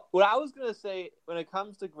 Well, what I was going to say when it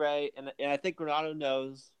comes to Gray, and I think Renato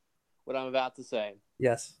knows what I'm about to say.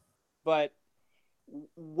 Yes. But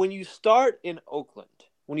when you start in Oakland,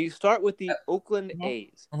 when you start with the Oakland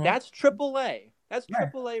A's, that's AAA. That's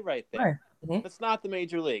AAA right there. Right. Mm-hmm. That's not the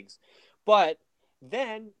major leagues. But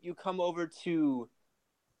then you come over to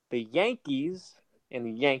the Yankees in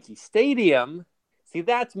the Yankee Stadium. See,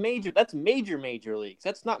 that's major. That's major leagues.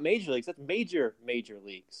 That's not major leagues. That's major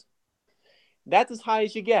leagues. That's as high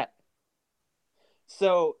as you get.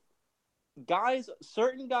 So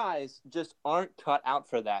certain guys just aren't cut out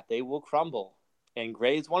for that. They will crumble. And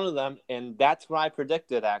Gray's one of them. And that's what I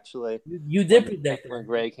predicted, actually. You did predict when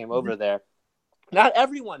Gray came over there. Not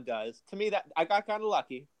everyone does. To me, that I got kind of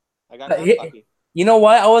lucky. Lucky. You know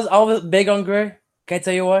why I was big on Gray? Can I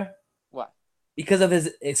tell you why? What? Because of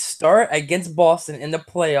his start against Boston in the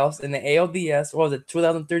playoffs in the ALDS. What was it,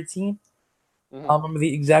 2013? Mm-hmm. I don't remember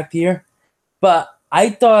the exact year. But I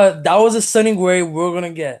thought that was a Sonny Gray we were going to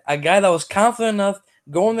get. A guy that was confident enough,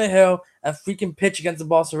 go on the hill, and freaking pitch against the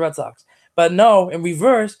Boston Red Sox. But no, in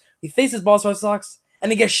reverse, he faces Boston Red Sox,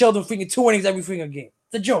 and he gets shelled in freaking 2 innings every freaking game.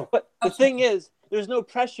 It's a joke. But the thing is, there's no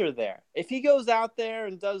pressure there. If he goes out there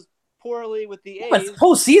and does poorly with the A's, but it's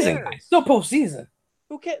postseason, guys. Still postseason.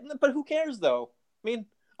 Who cares? But who cares though? I mean,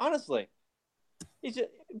 honestly, he's just,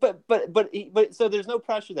 but so there's no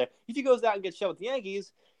pressure there. If he goes out and gets shot with the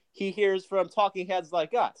Yankees, he hears from talking heads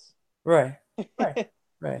like us. Right.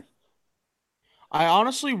 I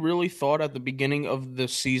honestly really thought at the beginning of the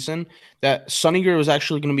season that Sonny Gray was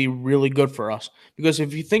actually going to be really good for us, because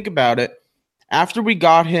if you think about it, after we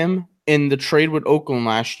got him in the trade with Oakland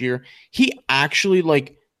last year, he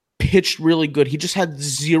actually pitched really good. He just had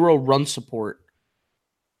 0 run support.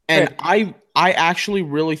 And right. I actually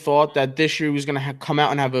really thought that this year he was going to come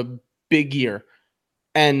out and have a big year.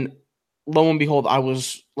 And lo and behold, I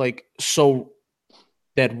was so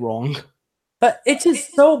dead wrong. But it's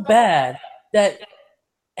just so bad that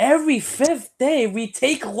every 5th day we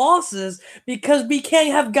take losses because we can't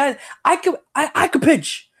have guys. I could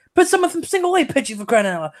pitch. Put someone from single A pitching for crying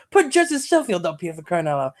out loud. Put Justice Sheffield up here for crying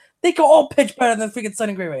out loud. They can all pitch better than freaking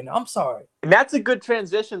Sonny Gray right now. I'm sorry. And that's a good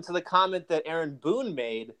transition to the comment that Aaron Boone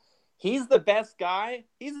made. He's the best guy.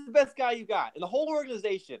 He's the best guy you got in the whole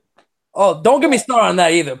organization. Oh, don't get me started on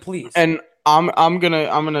that either, please. And I'm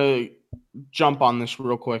gonna jump on this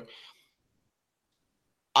real quick.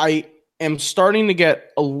 I am starting to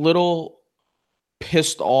get a little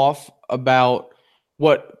pissed off about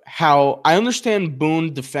how I understand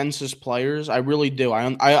Boone defends his players. I really do.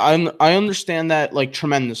 I understand that like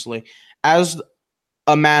tremendously. As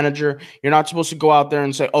a manager, you're not supposed to go out there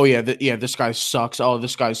and say, "Oh yeah, this guy sucks. Oh,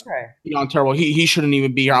 this guy's terrible. He shouldn't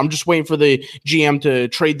even be here. I'm just waiting for the GM to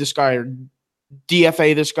trade this guy or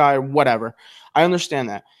DFA this guy or whatever." I understand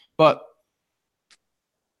that, but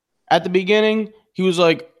at the beginning, he was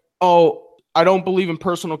like, "Oh, I don't believe in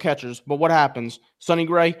personal catchers." But what happens? Sonny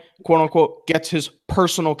Gray, quote unquote, gets his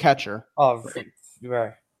personal catcher. Oh,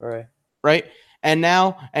 right. And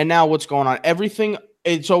now what's going on? Everything.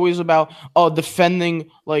 It's always about defending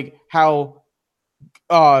like how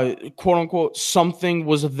quote unquote something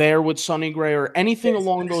was there with Sonny Gray or anything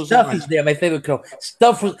along those lines. Stuff is there. My favorite quote.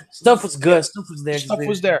 Stuff was good. Stuff was there. Stuff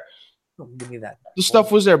was there. Give me that. The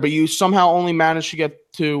stuff was there, but you somehow only managed to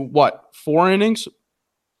get to what 4 innings,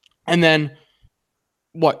 and then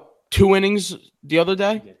what 2 innings the other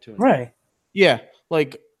day? Right. Yeah.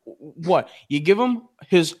 Like what? You give him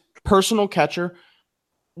his personal catcher.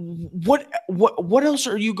 What else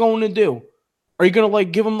are you going to do? Are you going to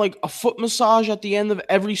like give him like a foot massage at the end of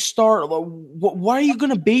every start? Why are you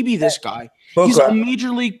going to baby this guy? He's a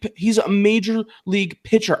major league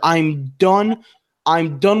pitcher. I'm done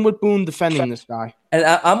with Boone defending this guy. And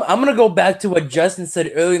I'm going to go back to what Justin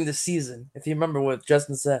said earlier in the season. If you remember what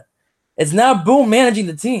Justin said, it's not Boone managing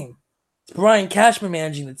the team. It's Brian Cashman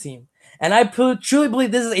managing the team. And I truly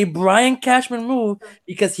believe this is a Brian Cashman move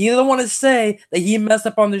because he doesn't want to say that he messed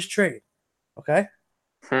up on this trade. Okay?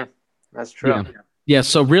 That's true. Yeah,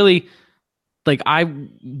 so really, like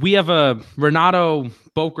we have a Renato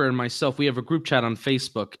Boker and myself, we have a group chat on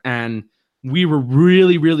Facebook, and we were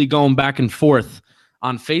really, really going back and forth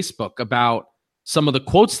on Facebook about some of the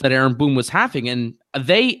quotes that Aaron Boone was having. And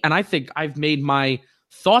I think I've made my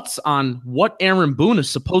thoughts on what Aaron Boone is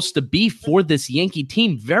supposed to be for this Yankee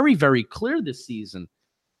team very, very clear this season.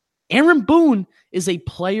 Aaron Boone is a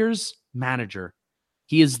player's manager.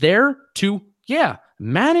 He is there to,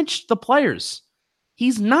 manage the players.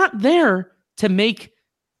 He's not there to make,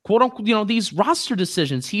 quote unquote, these roster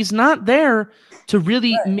decisions. He's not there to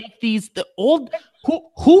really make these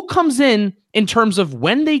who comes in terms of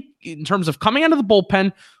in terms of coming out of the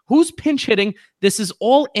bullpen, who's pinch hitting. This is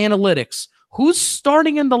all analytics. Who's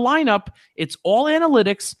starting in the lineup? It's all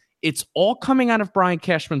analytics. It's all coming out of Brian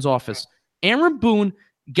Cashman's office. Aaron Boone,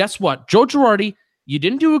 guess what? Joe Girardi, you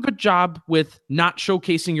didn't do a good job with not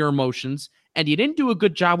showcasing your emotions, and you didn't do a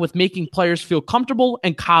good job with making players feel comfortable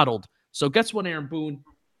and coddled. So guess what, Aaron Boone?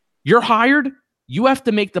 You're hired. You have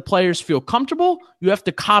to make the players feel comfortable. You have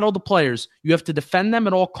to coddle the players. You have to defend them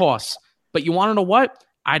at all costs. But you want to know what?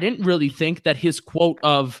 I didn't really think that his quote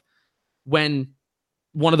of when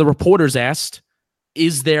one of the reporters asked,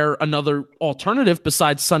 is there another alternative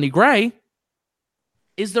besides Sonny Gray?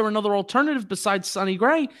 Is there another alternative besides Sonny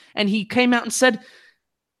Gray? And he came out and said,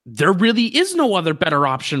 there really is no other better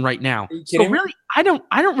option right now. So really, I don't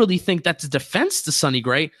really think that's a defense to Sonny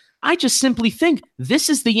Gray. I just simply think this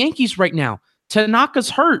is the Yankees right now. Tanaka's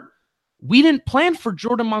hurt. We didn't plan for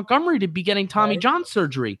Jordan Montgomery to be getting Tommy John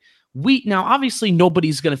surgery. Now, obviously,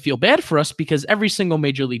 nobody's going to feel bad for us because every single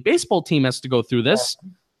Major League Baseball team has to go through this.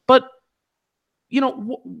 But,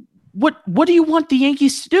 what do you want the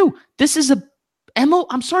Yankees to do? This is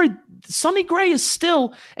I'm sorry, Sonny Gray is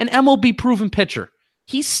still an MLB-proven pitcher.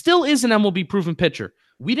 He still is an MLB-proven pitcher.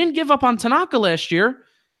 We didn't give up on Tanaka last year.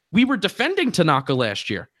 We were defending Tanaka last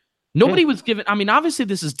year. Nobody was given. I mean, obviously,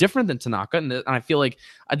 this is different than Tanaka, and I feel like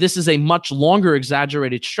this is a much longer,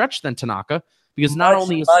 exaggerated stretch than Tanaka. Because not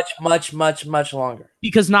only is much longer.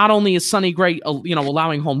 Because not only is Sonny Gray,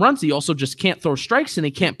 allowing home runs, he also just can't throw strikes and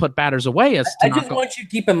he can't put batters away. I just want you to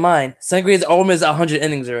keep in mind, Sonny Gray is almost 100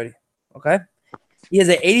 innings already. Okay, he has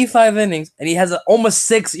 85 innings and he has almost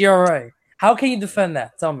 6 ERA. How can you defend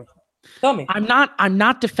that? Tell me. I'm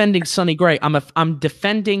not defending Sonny Gray. I'm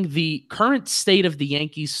defending the current state of the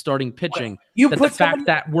Yankees starting pitching. The fact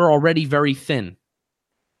that we're already very thin.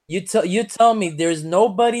 You tell me there's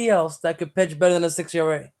nobody else that could pitch better than a 6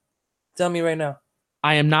 ERA. Tell me right now.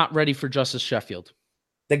 I am not ready for Justice Sheffield.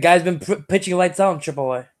 The guy's been pitching lights out in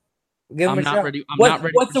AAA. Give him a shot. I'm not ready.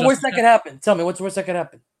 What's the worst that could happen? Tell me, what's the worst that could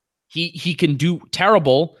happen? He can do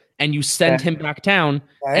terrible, and you send Okay. him back down,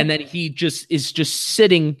 Okay. and then he is just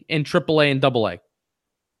sitting in AAA and AA.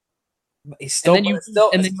 He's still, then you-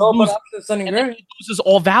 still, and then you still lose- better than Sonny And then Gray. he loses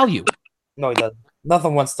all value. No, he doesn't.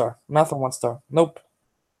 Nothing 1-star. Nothing 1-star. Nope.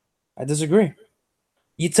 I disagree.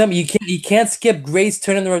 You tell me you can't skip Gray's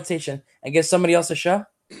turn in the rotation and give somebody else a shot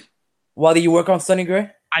while you work on Sonny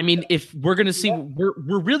Gray? I mean, if we're gonna see,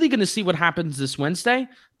 we're really gonna see what happens this Wednesday.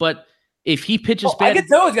 But if he pitches I bad, can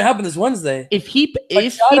tell what's gonna happen this Wednesday. if he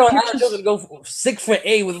Machado and Aaron Jones pitches, would go 6 for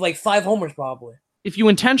 8 with like 5 homers probably. if you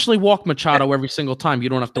intentionally walk Machado every single time, you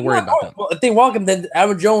don't have to worry about that. Well, if they walk him, then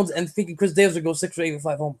Aaron Jones and thinking Chris Davis would go 6 for 8 with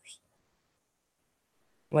 5 homers.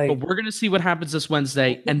 Like, But we're gonna see what happens this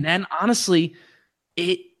Wednesday, and then honestly,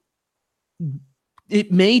 it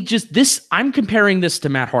may just this. I'm comparing this to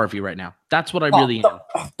Matt Harvey right now. That's what I really am.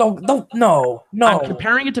 no. I'm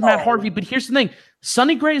comparing it to Matt Harvey, but here's the thing: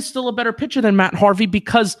 Sonny Gray is still a better pitcher than Matt Harvey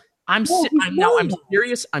because I'm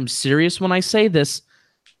serious. I'm serious when I say this.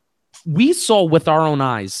 We saw with our own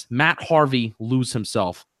eyes Matt Harvey lose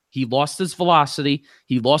himself. He lost his velocity.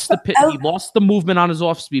 He lost the movement on his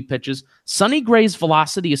off-speed pitches. Sonny Gray's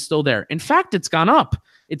velocity is still there. In fact, it's gone up.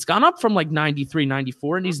 It's gone up from like 93,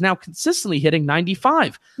 94, and he's now consistently hitting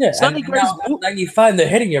 95. Yeah, Sonny Gray's 95. They're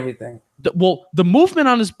hitting everything. the movement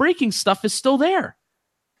on his breaking stuff is still there.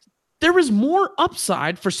 There is more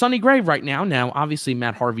upside for Sonny Gray right now. Now, obviously,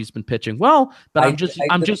 Matt Harvey's been pitching well, but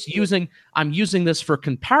I'm using this for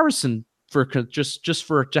comparison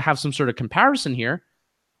to have some sort of comparison here.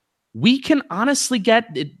 We can honestly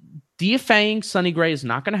get it. DFAing Sonny Gray is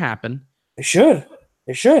not going to happen. It should.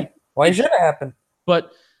 Why should it happen?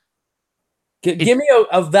 But Give me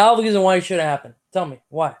a valid reason why it should happen. Tell me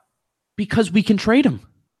why. because we can trade him.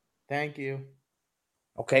 Thank you.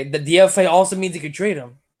 Okay, the DFA also means you can trade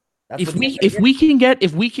him. That's If what we can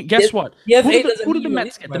guess what? DFA Who did the doesn't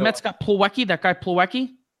Mets mean get? The Mets got Plawecki, that guy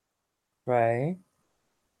Plawecki. right.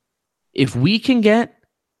 If we can get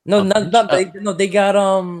They got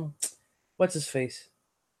what's his face?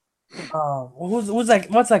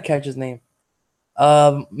 What's that catcher's name?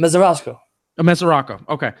 Mesoraco. a Mesoraco,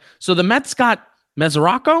 okay. So the Mets got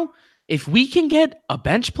Mesoraco. If we can get a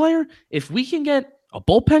bench player, if we can get a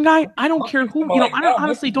bullpen guy, I don't care who. I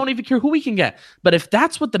honestly don't even care who we can get. But if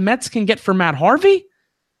that's what the Mets can get for Matt Harvey,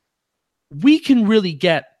 we can really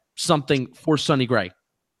get something for Sonny Gray.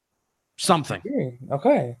 Something.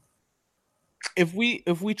 Okay. If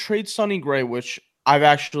we trade Sonny Gray, which I've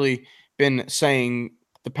actually been saying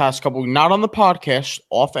the past couple, not on the podcast,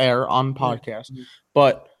 off air on podcast,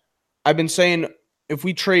 but I've been saying if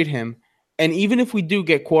we trade him, and even if we do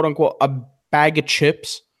get quote unquote a bag of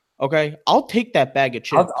chips, okay, I'll take that bag of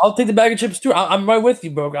chips. I'll take the bag of chips too. I'm right with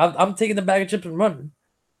you, bro. I'm taking the bag of chips and running.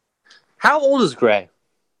 How old is Gray?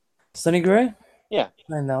 Sonny Gray? Yeah.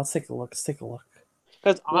 I know. Let's take a look.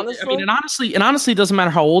 Because honestly, I mean, it honestly doesn't matter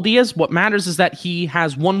how old he is. What matters is that he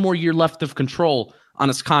has one more year left of control on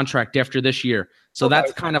his contract after this year. So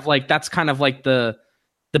that's kind of like the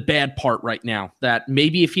bad part right now. That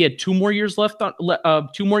maybe if he had 2 more years left on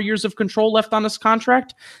 2 more years of control left on his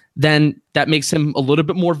contract, then that makes him a little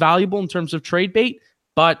bit more valuable in terms of trade bait.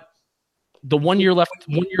 But the 1 year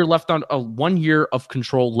left on 1 year of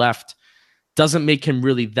control left doesn't make him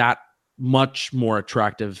really that much more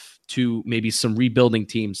attractive to maybe some rebuilding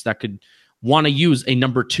teams that could want to use a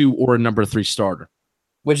number 2 or a number 3 starter.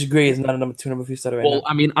 Which Gray is not a number 2, number 3 starter right now.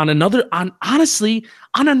 I mean, on another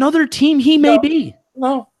team, he may be.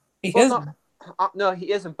 No, he isn't. No,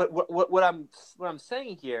 he isn't. But what I'm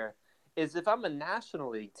saying here is, if I'm a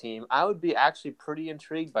National League team, I would be actually pretty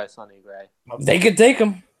intrigued by Sonny Gray. They could take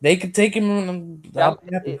him. A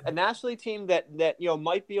National League team that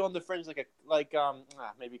might be on the fringe, like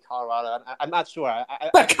maybe Colorado. I'm not sure.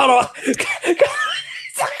 Colorado.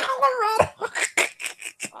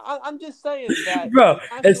 I'm just saying that, Bro,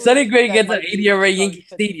 if Sonny Gray that gets an might be 80 ERA something Yankee to-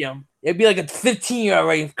 Stadium, it'd be like a 15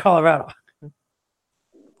 ERA in Colorado.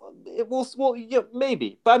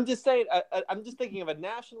 Maybe. But I'm just saying. I'm just thinking of a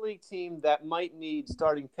National League team that might need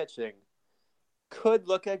starting pitching. Could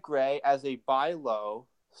look at Gray as a buy low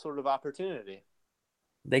sort of opportunity.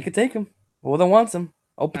 They could take him. More than wants him.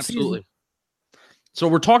 Open Absolutely. season. So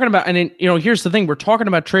we're talking about, and then, here's the thing: we're talking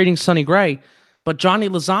about trading Sonny Gray, but Johnny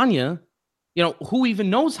Lasagna, who even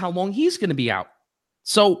knows how long he's going to be out?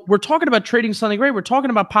 So we're talking about trading Sonny Gray. We're talking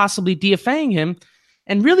about possibly DFAing him.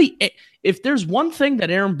 And really, if there's one thing that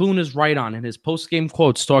Aaron Boone is right on in his post-game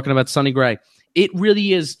quotes talking about Sonny Gray, it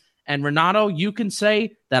really is. And Renato, you can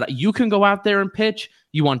say that you can go out there and pitch.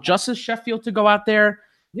 You want Justice Sheffield to go out there.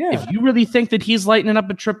 Yeah. If you really think that he's lighting up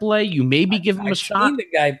at AAA, you maybe give him a shot. Seen the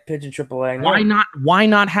guy pitching AAA. Why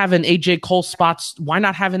not have an AJ Cole spots? Why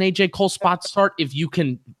not have an AJ Cole spot start if you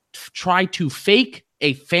can try to fake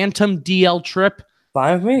a phantom DL trip.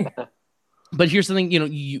 Fine with me. But here's the thing,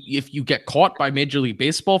 if you get caught by Major League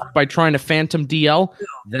Baseball by trying to phantom DL,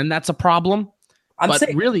 then that's a problem. But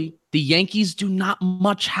really, the Yankees do not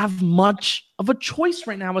have much of a choice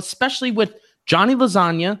right now, especially with Johnny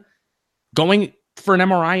Lasagna going for an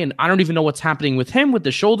MRI, and I don't even know what's happening with him with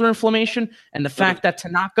the shoulder inflammation, and the fact that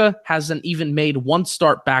Tanaka hasn't even made one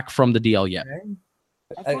start back from the DL yet.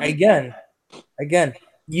 Again,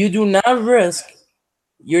 you do not risk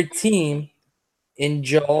your team in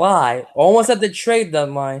July, almost at the trade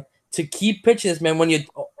deadline, to keep pitching this man when you're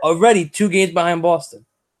already 2 games behind Boston.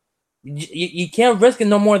 You can't risk it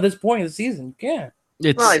no more at this point of the season. You can't.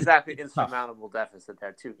 It's not exactly insurmountable deficit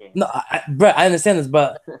there, 2 games. No, Brett, I understand this,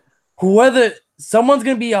 but someone's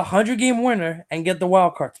going to be a 100-game winner and get the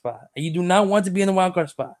wild card spot. And you do not want to be in the wild card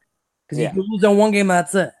spot because you can lose on 1 game.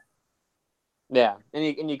 That's it. Yeah,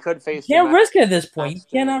 and you could face. You can't risk it at this point. You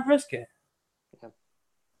cannot risk it. Yeah.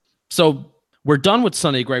 So we're done with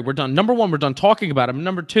Sonny Gray. We're done. Number 1, we're done talking about him.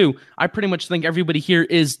 Number 2, I pretty much think everybody here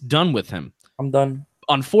is done with him. I'm done.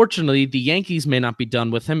 Unfortunately, the Yankees may not be done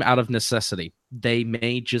with him out of necessity. They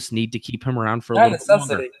may just need to keep him around for a little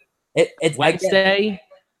longer. It's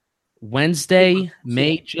Wednesday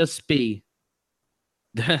may just be.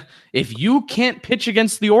 If you can't pitch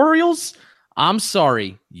against the Orioles, I'm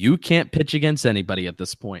sorry. You can't pitch against anybody at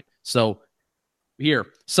this point. So here,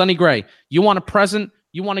 Sonny Gray, you want a present?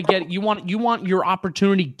 You want your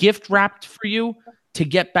opportunity gift wrapped for you to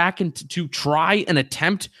get back into, to try and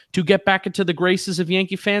attempt to get back into the graces of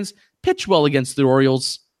Yankee fans? Pitch well against the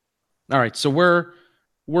Orioles. All right, so we're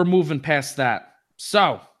moving past that.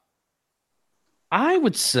 So I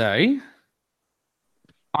would say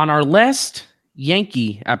on our last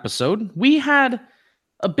Yankee episode, we had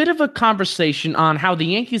a bit of a conversation on how the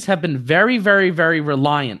Yankees have been very, very, very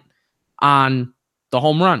reliant on the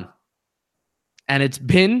home run. And it's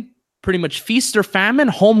been pretty much feast or famine,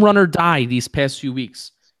 home run or die these past few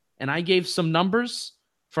weeks. And I gave some numbers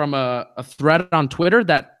from a thread on Twitter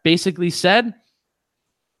that basically said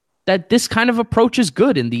that this kind of approach is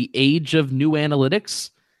good in the age of new analytics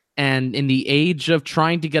and in the age of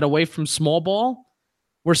trying to get away from small ball,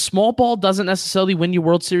 where small ball doesn't necessarily win you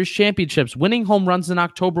World Series championships. Winning home runs in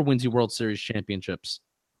October wins you World Series championships.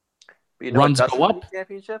 But runs go up.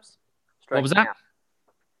 Championships? What was that?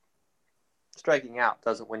 Striking out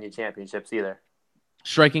doesn't win you championships either.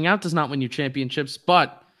 Striking out does not win you championships,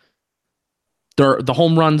 but the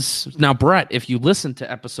home runs. Now, Brett, if you listen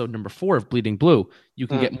to episode number 4 of Bleeding Blue, you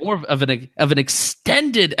can get more of an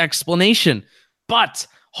extended explanation. But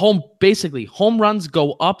home runs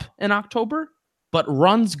go up in October, but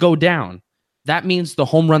runs go down. That means the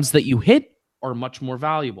home runs that you hit are much more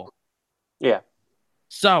valuable. Yeah.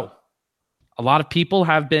 So a lot of people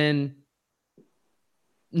have been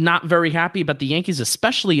not very happy about the Yankees,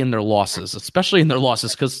 especially in their losses,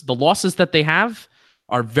 because the losses that they have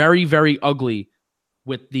are very, very ugly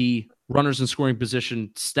with the runners in scoring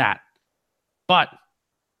position stat. But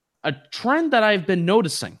a trend that I've been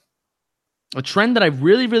noticing, a trend that I've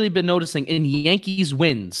really, really been noticing in Yankees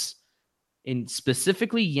wins, in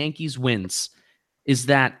specifically Yankees wins, is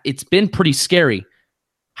that it's been pretty scary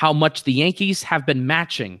how much the Yankees have been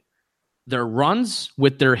matching their runs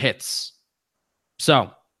with their hits.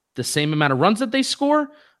 So the same amount of runs that they score,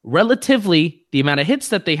 relatively, the amount of hits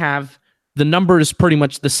that they have, the number is pretty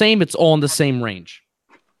much the same. It's all in the same range.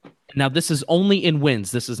 Now, this is only in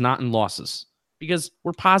wins. This is not in losses because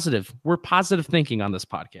we're positive. We're positive thinking on this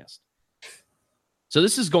podcast. So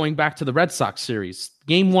this is going back to the Red Sox series.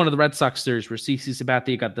 Game 1 of the Red Sox series where CC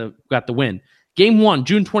Sabathia got the win. Game 1,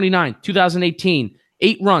 June 29, 2018,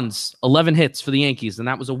 8 runs, 11 hits for the Yankees, and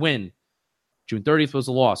that was a win. June 30th was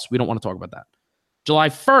a loss. We don't want to talk about that. July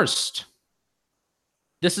 1st,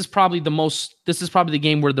 this is probably the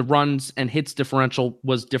game where the runs and hits differential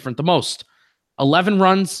was different the most. 11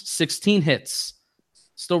 runs, 16 hits.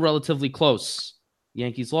 Still relatively close.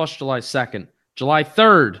 Yankees lost July 2nd. July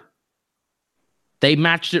 3rd, they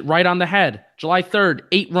matched it right on the head. July 3rd,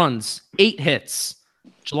 8 runs, 8 hits.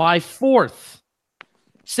 July 4th,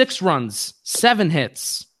 6 runs, 7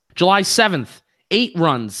 hits. July 7th, 8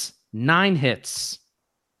 runs, 9 hits.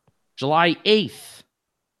 July 8th,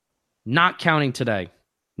 not counting today.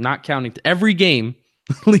 Not counting every game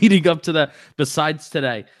leading up to besides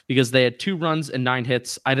today, because they had 2 runs and 9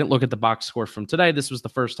 hits. I didn't look at the box score from today. This was the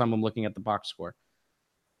first time I'm looking at the box score.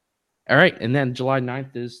 All right, and then July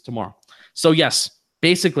 9th is tomorrow. So yes,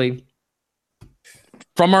 basically,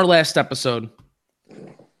 from our last episode,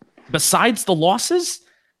 besides the losses,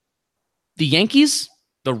 the Yankees,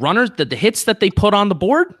 the runners, the hits that they put on the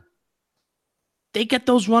board, they get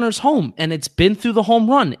those runners home, and it's been through the home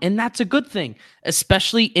run, and that's a good thing,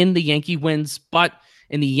 especially in the Yankee wins. But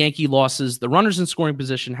in the Yankee losses, the runners in scoring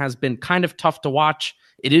position has been kind of tough to watch.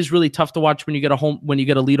 It is really tough to watch when you get a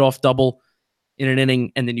leadoff double in an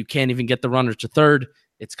inning, and then you can't even get the runner to third.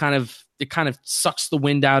 It kind of sucks the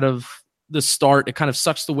wind out of the start. It kind of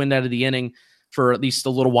sucks the wind out of the inning for at least a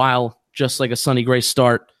little while, just like a Sonny Gray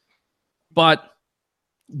start. But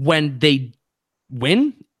when they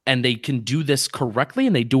win and they can do this correctly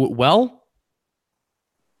and they do it well,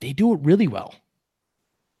 they do it really well.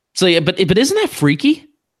 So yeah, but isn't that freaky?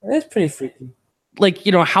 It's pretty freaky. Like,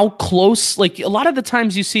 how close, like a lot of the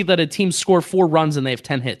times you see that a team score 4 runs and they have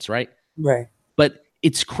 10 hits, right? Right. But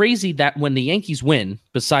it's crazy that when the Yankees win,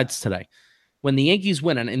 besides today, when the Yankees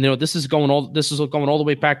win, and this is going all the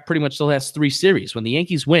way back pretty much the last 3 series. When the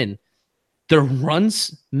Yankees win, their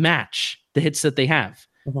runs match the hits that they have.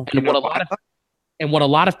 Mm-hmm. And what a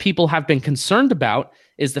lot of people have been concerned about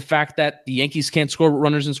is the fact that the Yankees can't score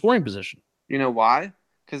runners in scoring position. You know why?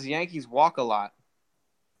 Because the Yankees walk a lot.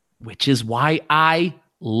 Which is why I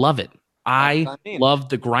love it. I love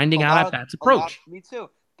the grinding out at bats approach. Me too.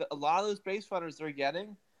 A lot of those base runners they're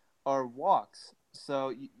getting are walks.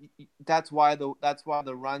 So that's why the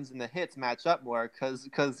runs and the hits match up more because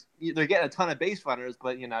they're getting a ton of base runners,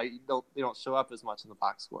 but they don't show up as much in the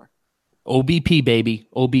box score. OBP, baby.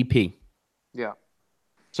 OBP. Yeah.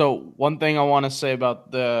 So one thing I want to say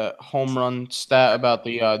about the home run stat, about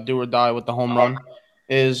the do or die with the home run,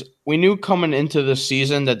 is we knew coming into the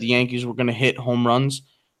season that the Yankees were going to hit home runs.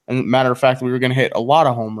 And matter of fact, we were going to hit a lot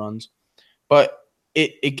of home runs. But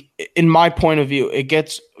it in my point of view, it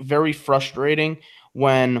gets very frustrating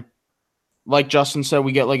when, like Justin said,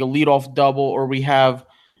 we get like a leadoff double or we have,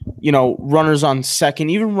 runners on second,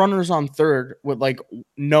 even runners on third with like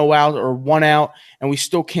no out or 1 out, and we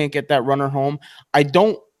still can't get that runner home. I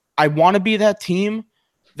want to be that team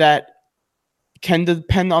that can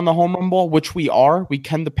depend on the home run ball, which we are. We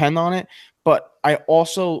can depend on it, but I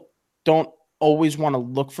also don't always want to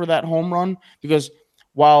look for that home run because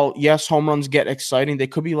while, yes, home runs get exciting, they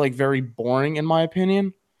could be like very boring in my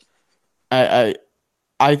opinion. I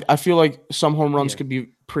feel like some home runs could be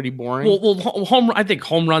pretty boring. Well, I think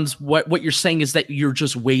home runs. What you're saying is that you're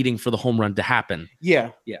just waiting for the home run to happen.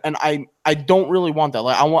 Yeah. And I don't really want that.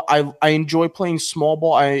 Like I enjoy playing small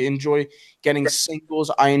ball. I enjoy getting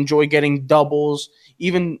singles. I enjoy getting doubles,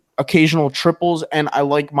 even occasional triples, and I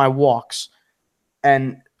like my walks.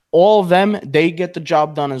 And all of them, they get the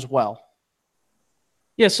job done as well.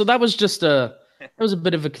 Yeah. So that was just a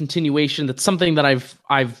bit of a continuation. That's something that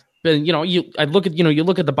I've been, you look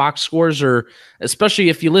at the box scores, or especially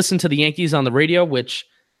if you listen to the Yankees on the radio, which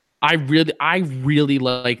I really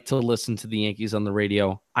like to listen to the Yankees on the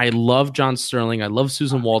radio. I love John Sterling. I love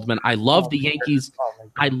Susan Waldman. I love the Yankees.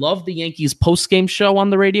 I love the Yankees post-game show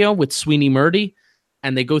on the radio with Sweeney Murdy,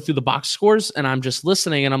 and they go through the box scores, and I'm just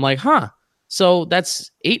listening, and I'm like, so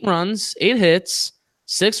that's 8 runs, 8 hits,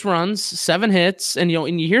 6 runs, 7 hits, and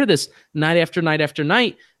you hear this night after night after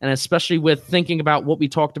night, and especially with thinking about what we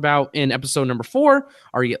talked about in episode number 4,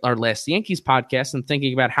 our last Yankees podcast, and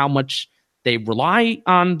thinking about how much they rely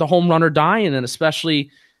on the home run or die, and then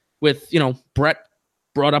especially with Brett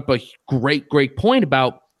brought up a great point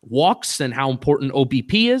about walks and how important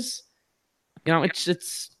OBP is.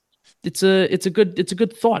 It's a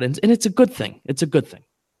good thought, and it's a good thing. It's a good thing.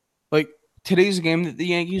 Like today's game that the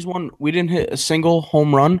Yankees won, we didn't hit a single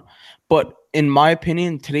home run, but in my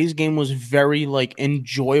opinion, today's game was very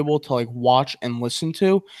enjoyable to watch and listen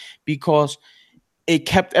to because it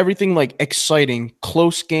kept everything exciting.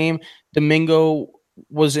 Close game. Domingo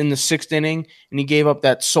was in the 6th inning and he gave up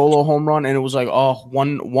that solo home run and it was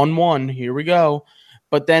 1-1. Here we go.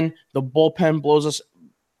 But then the bullpen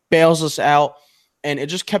bails us out, and it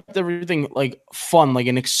just kept everything fun,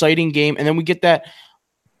 an exciting game. And then we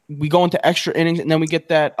go into extra innings, and then we get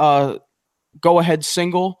that go-ahead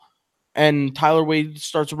single, and Tyler Wade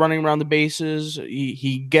starts running around the bases.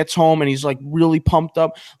 He gets home, and he's really pumped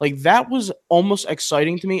up. That was almost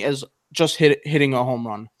exciting to me as just hitting a home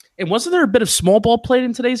run. And wasn't there a bit of small ball played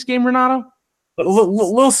in today's game, Renato?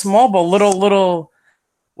 Little small ball, little.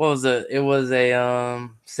 What was it? It was a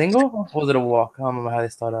single? Or was it a walk? I don't remember how they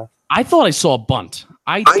started off. I thought I saw a bunt.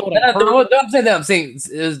 I'm saying that. I'm saying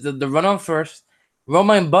it was the run on first.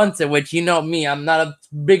 Roman bunts it, which me, I'm not a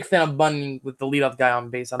big fan of bunting with the leadoff guy on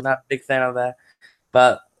base. I'm not a big fan of that.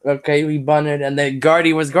 But okay, we bunted, and then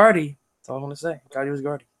Gardy was Gardy. That's all I'm gonna say. Gardy was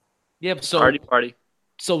Gardy. Yep. So party.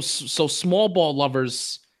 So small ball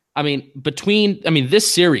lovers.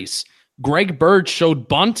 This series, Greg Bird showed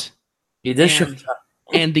bunt. He did show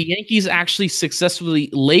And the Yankees actually successfully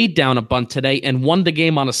laid down a bunt today and won the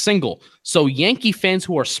game on a single. So Yankee fans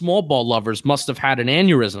who are small ball lovers must have had an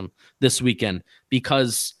aneurysm this weekend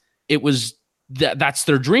because it was that's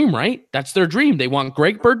their dream, right? That's their dream. They want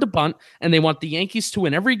Greg Bird to bunt, and they want the Yankees to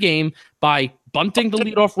win every game by bunting the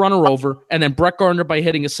leadoff runner over, and then Brett Gardner by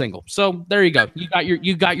hitting a single. So there you go.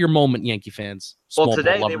 You got your moment, Yankee fans. Well,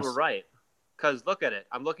 today they were right because look at it.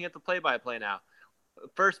 I'm looking at the play-by-play now.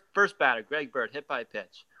 First batter, Greg Bird, hit by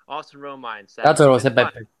pitch. Austin Romine, That's what it was, hit by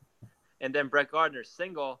pitch. And then Brett Gardner,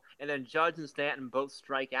 single, and then Judge and Stanton both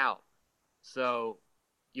strike out. So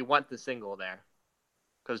you want the single there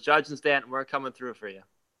because Judge and Stanton weren't coming through for you.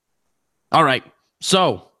 All right.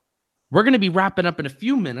 So we're going to be wrapping up in a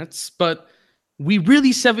few minutes, but we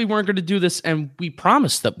really said we weren't going to do this, and we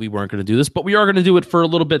promised that we weren't going to do this, but we are going to do it for a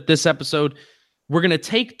little bit this episode. We're going to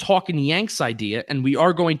take Talking Yanks idea, and we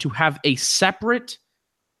are going to have a separate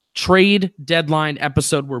trade deadline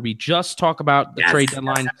episode where we just talk about the trade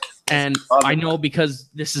deadline. And I know because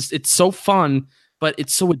it's so fun, but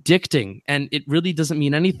it's so addicting, and it really doesn't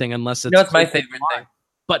mean anything unless it's that's my favorite thing.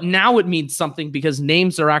 But now it means something because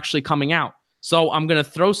names are actually coming out. So I'm going to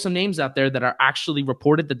throw some names out there that are actually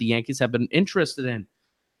reported that the Yankees have been interested in.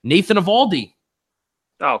 Nathan Eovaldi.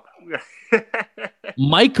 Oh.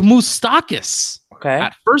 Mike Moustakas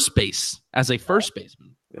at first base as a first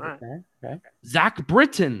baseman. Okay. Zach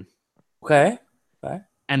Britton. Okay.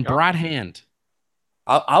 And Brad Hand.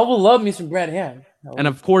 I will love me some Brad Hand. And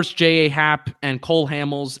of course, J.A. Happ and Cole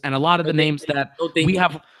Hamels and a lot of the names that we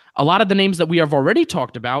have. A lot of the names that we have already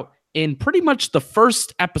talked about in pretty much the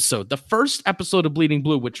first episode of Bleeding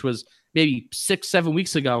Blue, which was maybe 6-7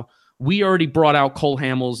 weeks ago. We already brought out Cole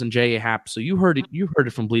Hamels and J.A. Happ, so you heard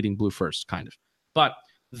it from Bleeding Blue first, kind of. But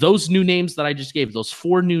those new names that I just gave, those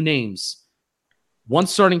 4 new names, one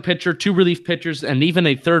starting pitcher, 2 relief pitchers, and even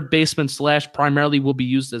a third baseman / primarily will be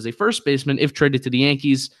used as a first baseman if traded to the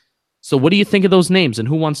Yankees. So what do you think of those names, and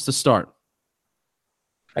who wants to start?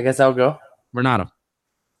 I guess I'll go. Renato.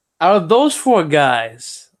 Out of those 4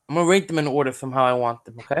 guys, I'm going to rate them in order from how I want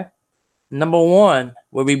them, okay? Number 1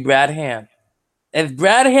 will be Brad Hand. If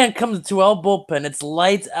Brad Hand comes to our bullpen, it's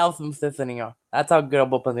lights out from 5th inning on. That's how good our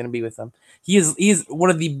bullpen's going to be with him. He's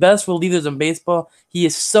one of the best relievers in baseball. He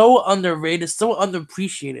is so underrated, so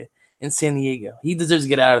underappreciated in San Diego. He deserves to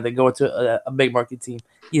get out of there, go to a big market team.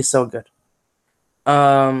 He is so good.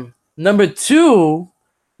 Number 2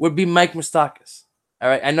 would be Mike Moustakas. All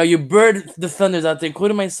right, I know your Bird defenders out there,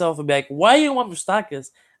 including myself, would be like, why do you want Moustakas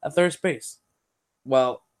at third base?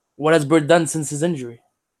 Well, what has Bird done since his injury?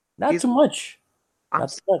 Not too much. Not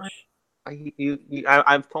too much.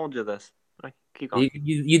 I've told you this. Keep going.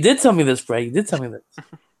 You did tell me this, Brad. You did tell me this.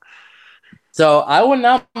 So I would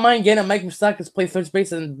not mind getting Mike Moustakas play third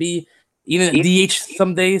base and be even DH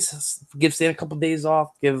some days. Give Stan a couple days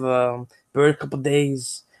off. Give Bird a couple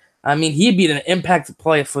days. I mean, he'd be an impact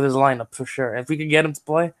player for this lineup for sure. If we could get him to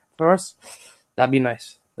play for us, that'd be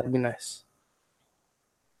nice.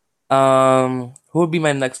 Who would be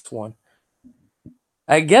my next one?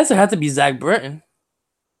 I guess it had to be Zach Britton.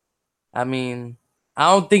 I mean,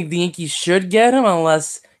 I don't think the Yankees should get him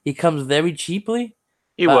unless he comes very cheaply.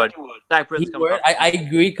 He would. Zach Britton's coming up. I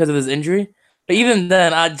agree because of his injury. But even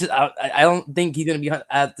then, I don't think he's going to be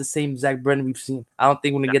at the same Zach Britton we've seen. I don't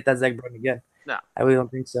think we're going to get that Zach Britton again. No. I really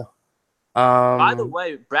don't think so. By the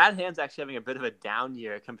way, Brad Hand's actually having a bit of a down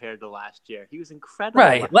year compared to last year. He was incredible.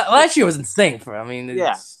 Right. Last year was insane for him. I mean,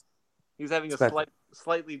 yeah. He was having a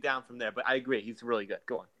slightly down from there, but I agree. He's really good.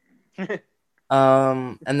 Go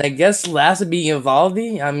on. And I guess last would be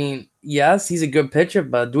Eovaldi. I mean, yes, he's a good pitcher,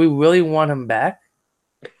 but do we really want him back?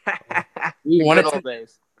 Do we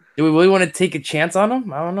really want to take a chance on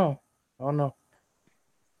him? I don't know.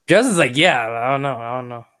 Justin's like, yeah, I don't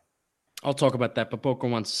know. I'll talk about that, but Boca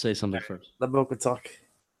wants to say something first. Let Boca talk.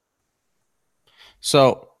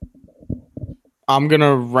 So I'm going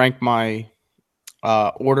to rank my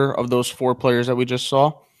order of those 4 players that we just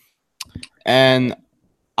saw. And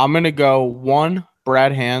I'm going to go 1,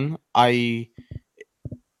 Brad Hand. Like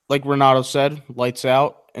Renato said, lights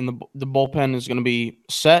out, and the bullpen is going to be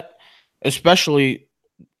set, especially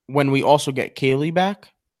when we also get Kaylee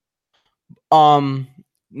back.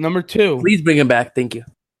 Number 2. Please bring him back. Thank you.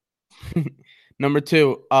 Number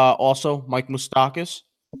 2, also Mike Moustakas.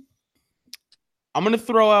 I'm going to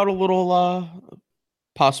throw out a little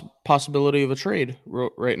possibility of a trade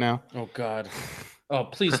right now. Oh, God. Oh,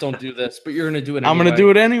 please don't do this, but you're going to do it anyway. I'm going to do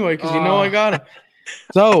it anyway because you know I got it.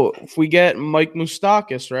 So, if we get Mike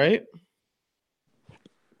Moustakas, right,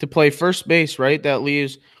 to play first base, right, that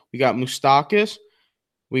leaves we got Moustakas,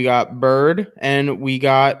 we got Bird, and we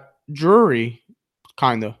got Drury,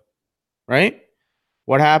 kind of, right?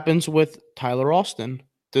 What happens with Tyler Austin?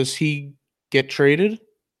 Does he get traded?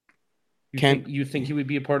 You think he would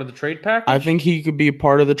be a part of the trade package? I think he could be a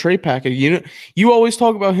part of the trade package. You always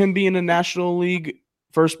talk about him being a National League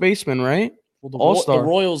first baseman, right? Well, All-star. the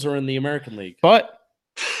Royals are in the American League. But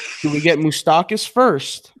do we get Moustakas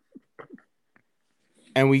first?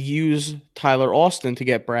 And we use Tyler Austin to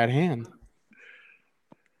get Brad Hand?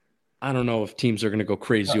 I don't know if teams are going to go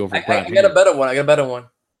crazy over I Brad. got a better one.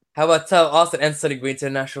 How about Tyler Austin and Sonny Green to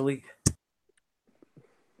the National League?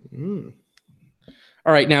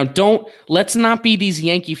 All right, now let's not be these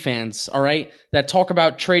Yankee fans, all right, that talk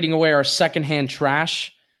about trading away our secondhand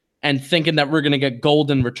trash and thinking that we're going to get gold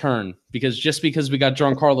in return just because we got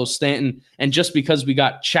Giancarlo Stanton and just because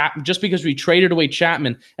we traded away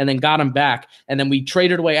Chapman and then got him back and then we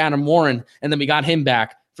traded away Adam Warren and then we got him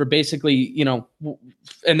back for basically,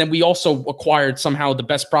 and then we also acquired somehow the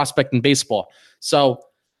best prospect in baseball. So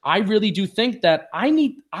I really do think that I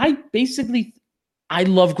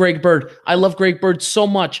love Greg Bird. I love Greg Bird so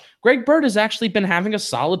much. Greg Bird has actually been having a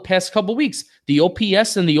solid past couple weeks. The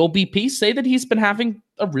OPS and the OBP say that he's been having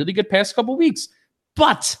a really good past couple weeks.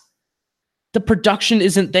 But the production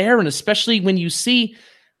isn't there, and especially when you see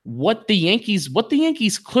what the Yankees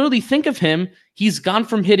clearly think of him, he's gone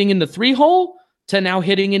from hitting in the 3-hole to now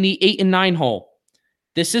hitting in the 8 and 9 hole.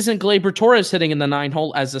 This isn't Gleyber Torres hitting in the 9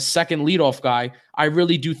 hole as a second leadoff guy. I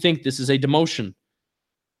really do think this is a demotion.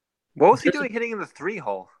 What was he doing hitting in the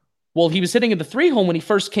 3-hole? Well, he was hitting in the 3-hole when he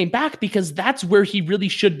first came back because that's where he really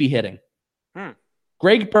should be hitting.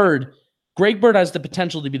 Greg Bird has the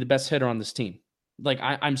potential to be the best hitter on this team. Like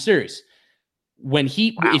I'm serious. When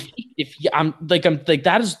that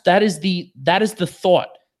is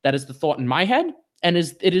the thought in my head, and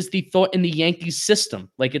it is the thought in the Yankees system.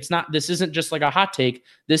 Like this isn't just like a hot take.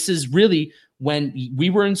 This is really when we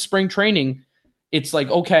were in spring training. It's like,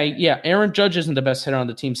 okay, yeah, Aaron Judge isn't the best hitter on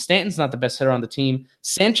the team. Stanton's not the best hitter on the team.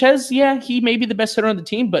 Sanchez, yeah, he may be the best hitter on the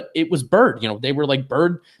team, but it was Bird. They were like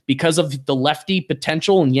Bird because of the lefty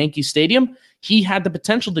potential in Yankee Stadium. He had the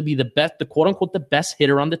potential to be the quote unquote, the best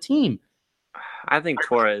hitter on the team. I think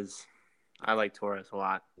Torres. I like Torres a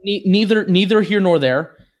lot. Neither here nor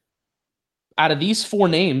there. Out of these 4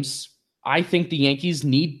 names, I think the Yankees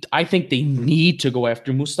need to go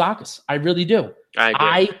after Moustakas. I really do.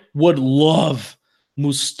 I would love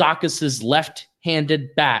Moustakas'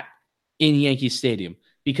 left-handed bat in Yankee Stadium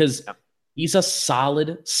because he's a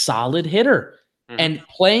solid hitter. Mm-hmm. And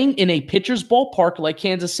playing in a pitcher's ballpark like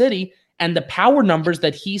Kansas City and the power numbers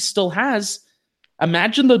that he still has,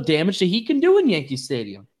 imagine the damage that he can do in Yankee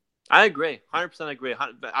Stadium. I agree. 100% agree.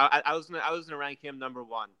 I was gonna rank him number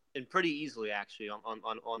 1 and pretty easily actually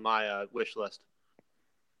on my wish list.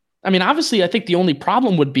 I mean, obviously, I think the only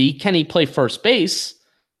problem would be, can he play first base?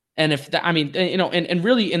 And if that, I mean, and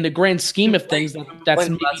really in the grand scheme of things, that's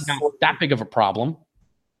maybe not that big of a problem.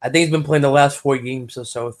 I think he's been playing the last 4 games or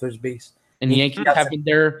so at first base. And the Yankees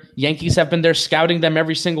have been there scouting them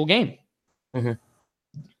every single game. Mm-hmm.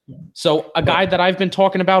 So a guy that I've been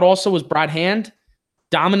talking about also was Brad Hand,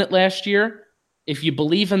 dominant last year. If you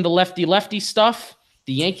believe in the lefty stuff,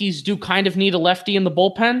 the Yankees do kind of need a lefty in the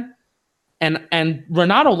bullpen. And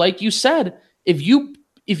Renato, like you said, if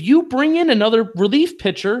you bring in another relief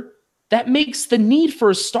pitcher, that makes the need for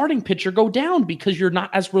a starting pitcher go down because you're not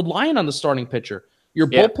as reliant on the starting pitcher. Your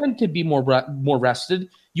bullpen could be more rested.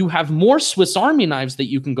 You have more Swiss Army knives that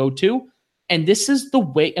you can go to. And this is the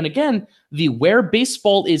way, and again, the where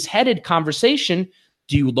baseball is headed conversation.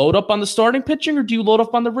 Do you load up on the starting pitching or do you load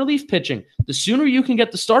up on the relief pitching? The sooner you can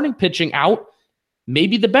get the starting pitching out,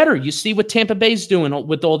 maybe the better. You see what Tampa Bay's doing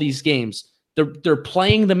with all these games. They're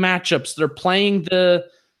playing the matchups. They're playing the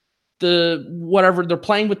whatever. They're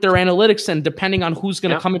playing with their analytics, and depending on who's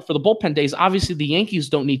going to come in for the bullpen days, obviously the Yankees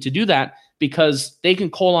don't need to do that because they can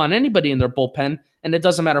call on anybody in their bullpen, and it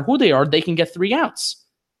doesn't matter who they are. They can get 3 outs.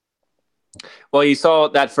 Well, you saw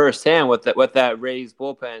that firsthand what that Rays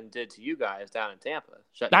bullpen did to you guys down in Tampa.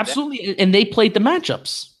 Absolutely, and they played the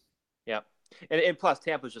matchups. Yep. And plus,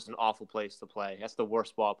 Tampa's just an awful place to play. That's the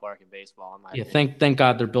worst ballpark in baseball. In my opinion. Thank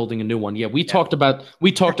God they're building a new one. Yeah, we talked about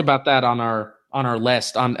that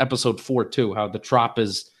on episode 4 too. How the Trop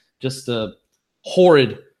is just a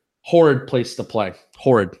horrid place to play.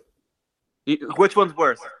 Horrid. Which one's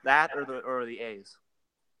worse, that or the A's?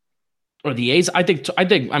 Or the A's? I think.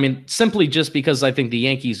 I mean, simply just because I think the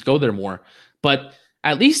Yankees go there more. But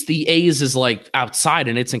at least the A's is like outside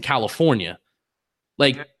and it's in California.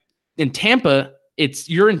 Like. In Tampa,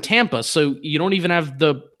 you're in Tampa, so you don't even have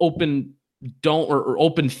the open dome or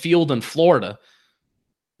open field in Florida.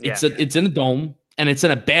 It's in a dome, and it's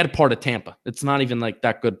in a bad part of Tampa. It's not even like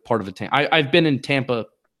that good part of a Tampa. I've been in Tampa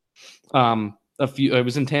a I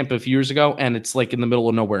was in Tampa a few years ago, and it's like in the middle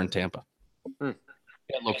of nowhere in Tampa. Hmm.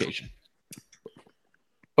 That location.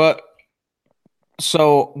 But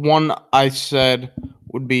so one I said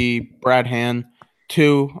would be Brad Hand.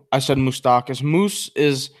 2, I said Moustakas. Moose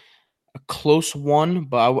is a close one,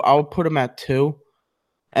 but I would put him at 2.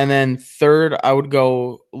 And then 3rd, I would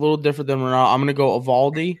go a little different than Ronaldo. I'm going to go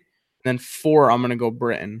Evaldi. And then 4, I'm going to go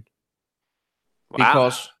Britton. Wow.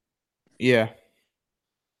 Because, yeah.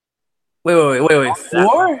 Wait.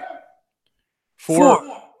 4?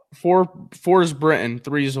 4 is Britton.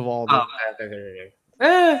 3 is Evaldi. Oh, okay.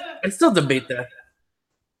 I still debate that.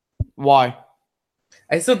 Why?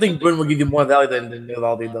 I still think Bruin will give you more value than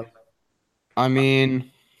Evaldi, though. I mean,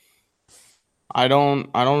 I don't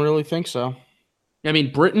really think so. I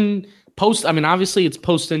mean, Britton obviously it's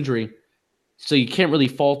post-injury, so you can't really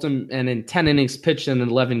fault him. And in 10 innings pitched in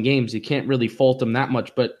 11 games, you can't really fault him that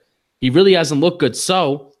much. But he really hasn't looked good.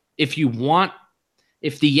 So if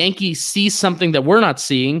the Yankees see something that we're not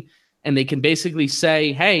seeing, and they can basically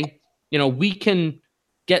say, hey, we can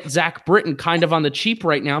get Zach Britton kind of on the cheap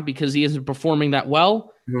right now because he isn't performing that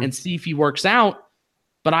well, and see if he works out.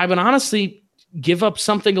 But I would honestly give up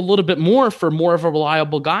something a little bit more for more of a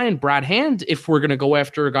reliable guy in Brad Hand if we're going to go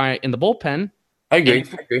after a guy in the bullpen. I agree.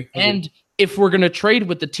 And if we're going to trade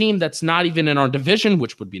with the team that's not even in our division,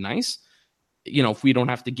 which would be nice, if we don't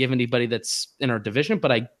have to give anybody that's in our division.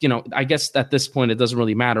 But I guess at this point it doesn't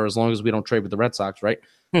really matter as long as we don't trade with the Red Sox, right?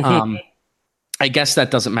 I guess that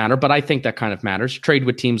doesn't matter, but I think that kind of matters. Trade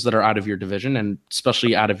with teams that are out of your division and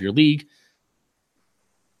especially out of your league.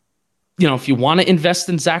 If you want to invest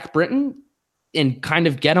in Zach Britton and kind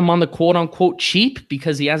of get him on the quote unquote cheap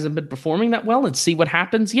because he hasn't been performing that well and see what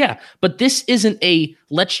happens. Yeah. But this isn't a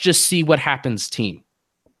let's just see what happens team.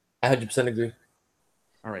 I 100% agree.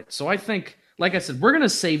 All right. So I think, like I said, we're going to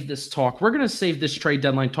save this talk. We're going to save this trade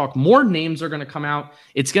deadline talk. More names are going to come out.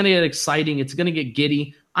 It's going to get exciting. It's going to get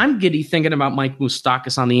giddy. I'm giddy thinking about Mike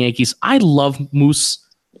Moustakas on the Yankees. I love Moose.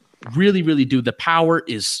 Really, really do. The power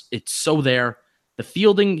it's so there. The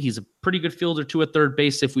fielding, he's a pretty good fielder too at third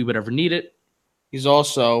base if we would ever need it. He's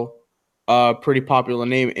also a pretty popular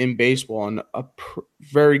name in baseball and a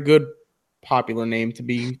very good popular name to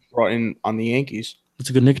be brought in on the Yankees. It's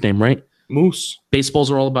a good nickname, right? Moose.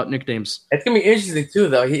 Baseballs are all about nicknames. It's going to be interesting too,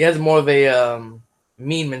 though. He has more of a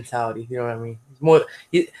mean mentality. You know what I mean?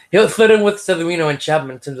 He'll fit in with Severino and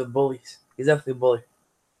Chapman in terms of bullies. He's definitely a bully.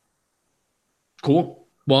 Cool.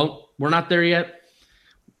 Well, we're not there yet.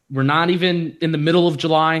 We're not even in the middle of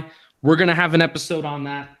July. We're going to have an episode on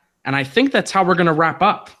that. And I think that's how we're going to wrap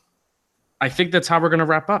up.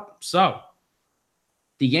 So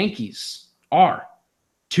the Yankees are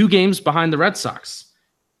 2 games behind the Red Sox.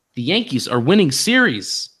 The Yankees are winning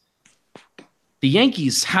series. The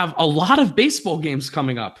Yankees have a lot of baseball games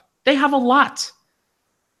coming up. They have a lot.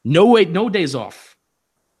 No days off.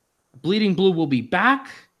 Bleeding Blue will be back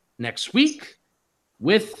next week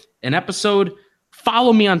with an episode.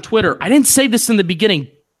 Follow me on Twitter. I didn't say this in the beginning.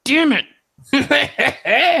 Damn it. You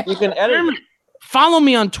can edit it. Follow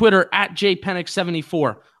me on Twitter at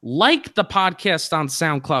jpenick74. Like the podcast on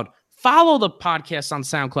SoundCloud. Follow the podcast on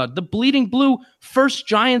SoundCloud. The Bleeding Blue first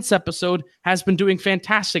Giants episode has been doing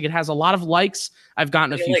fantastic. It has a lot of likes. I've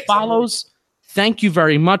gotten a few follows. Thank you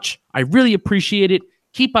very much. I really appreciate it.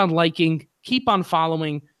 Keep on liking. Keep on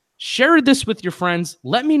following. Share this with your friends.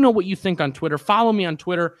 Let me know what you think on Twitter. Follow me on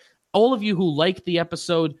Twitter. All of you who liked the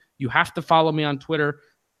episode, you have to follow me on Twitter.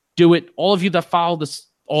 Do it. All of you that follow this,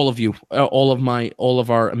 all of you, all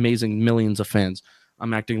of our amazing millions of fans.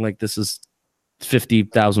 I'm acting like this is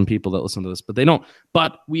 50,000 people that listen to this, but they don't.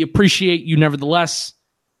 But we appreciate you nevertheless.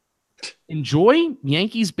 Enjoy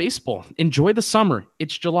Yankees baseball. Enjoy the summer.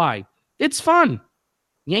 It's July. It's fun.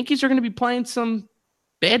 Yankees are going to be playing some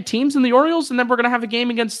bad teams in the Orioles, and then we're going to have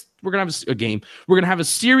we're going to have a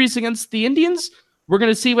series against the Indians. We're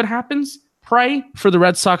going to see what happens. Pray for the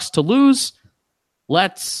Red Sox to lose.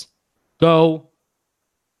 Let's go,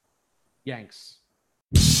 Yanks.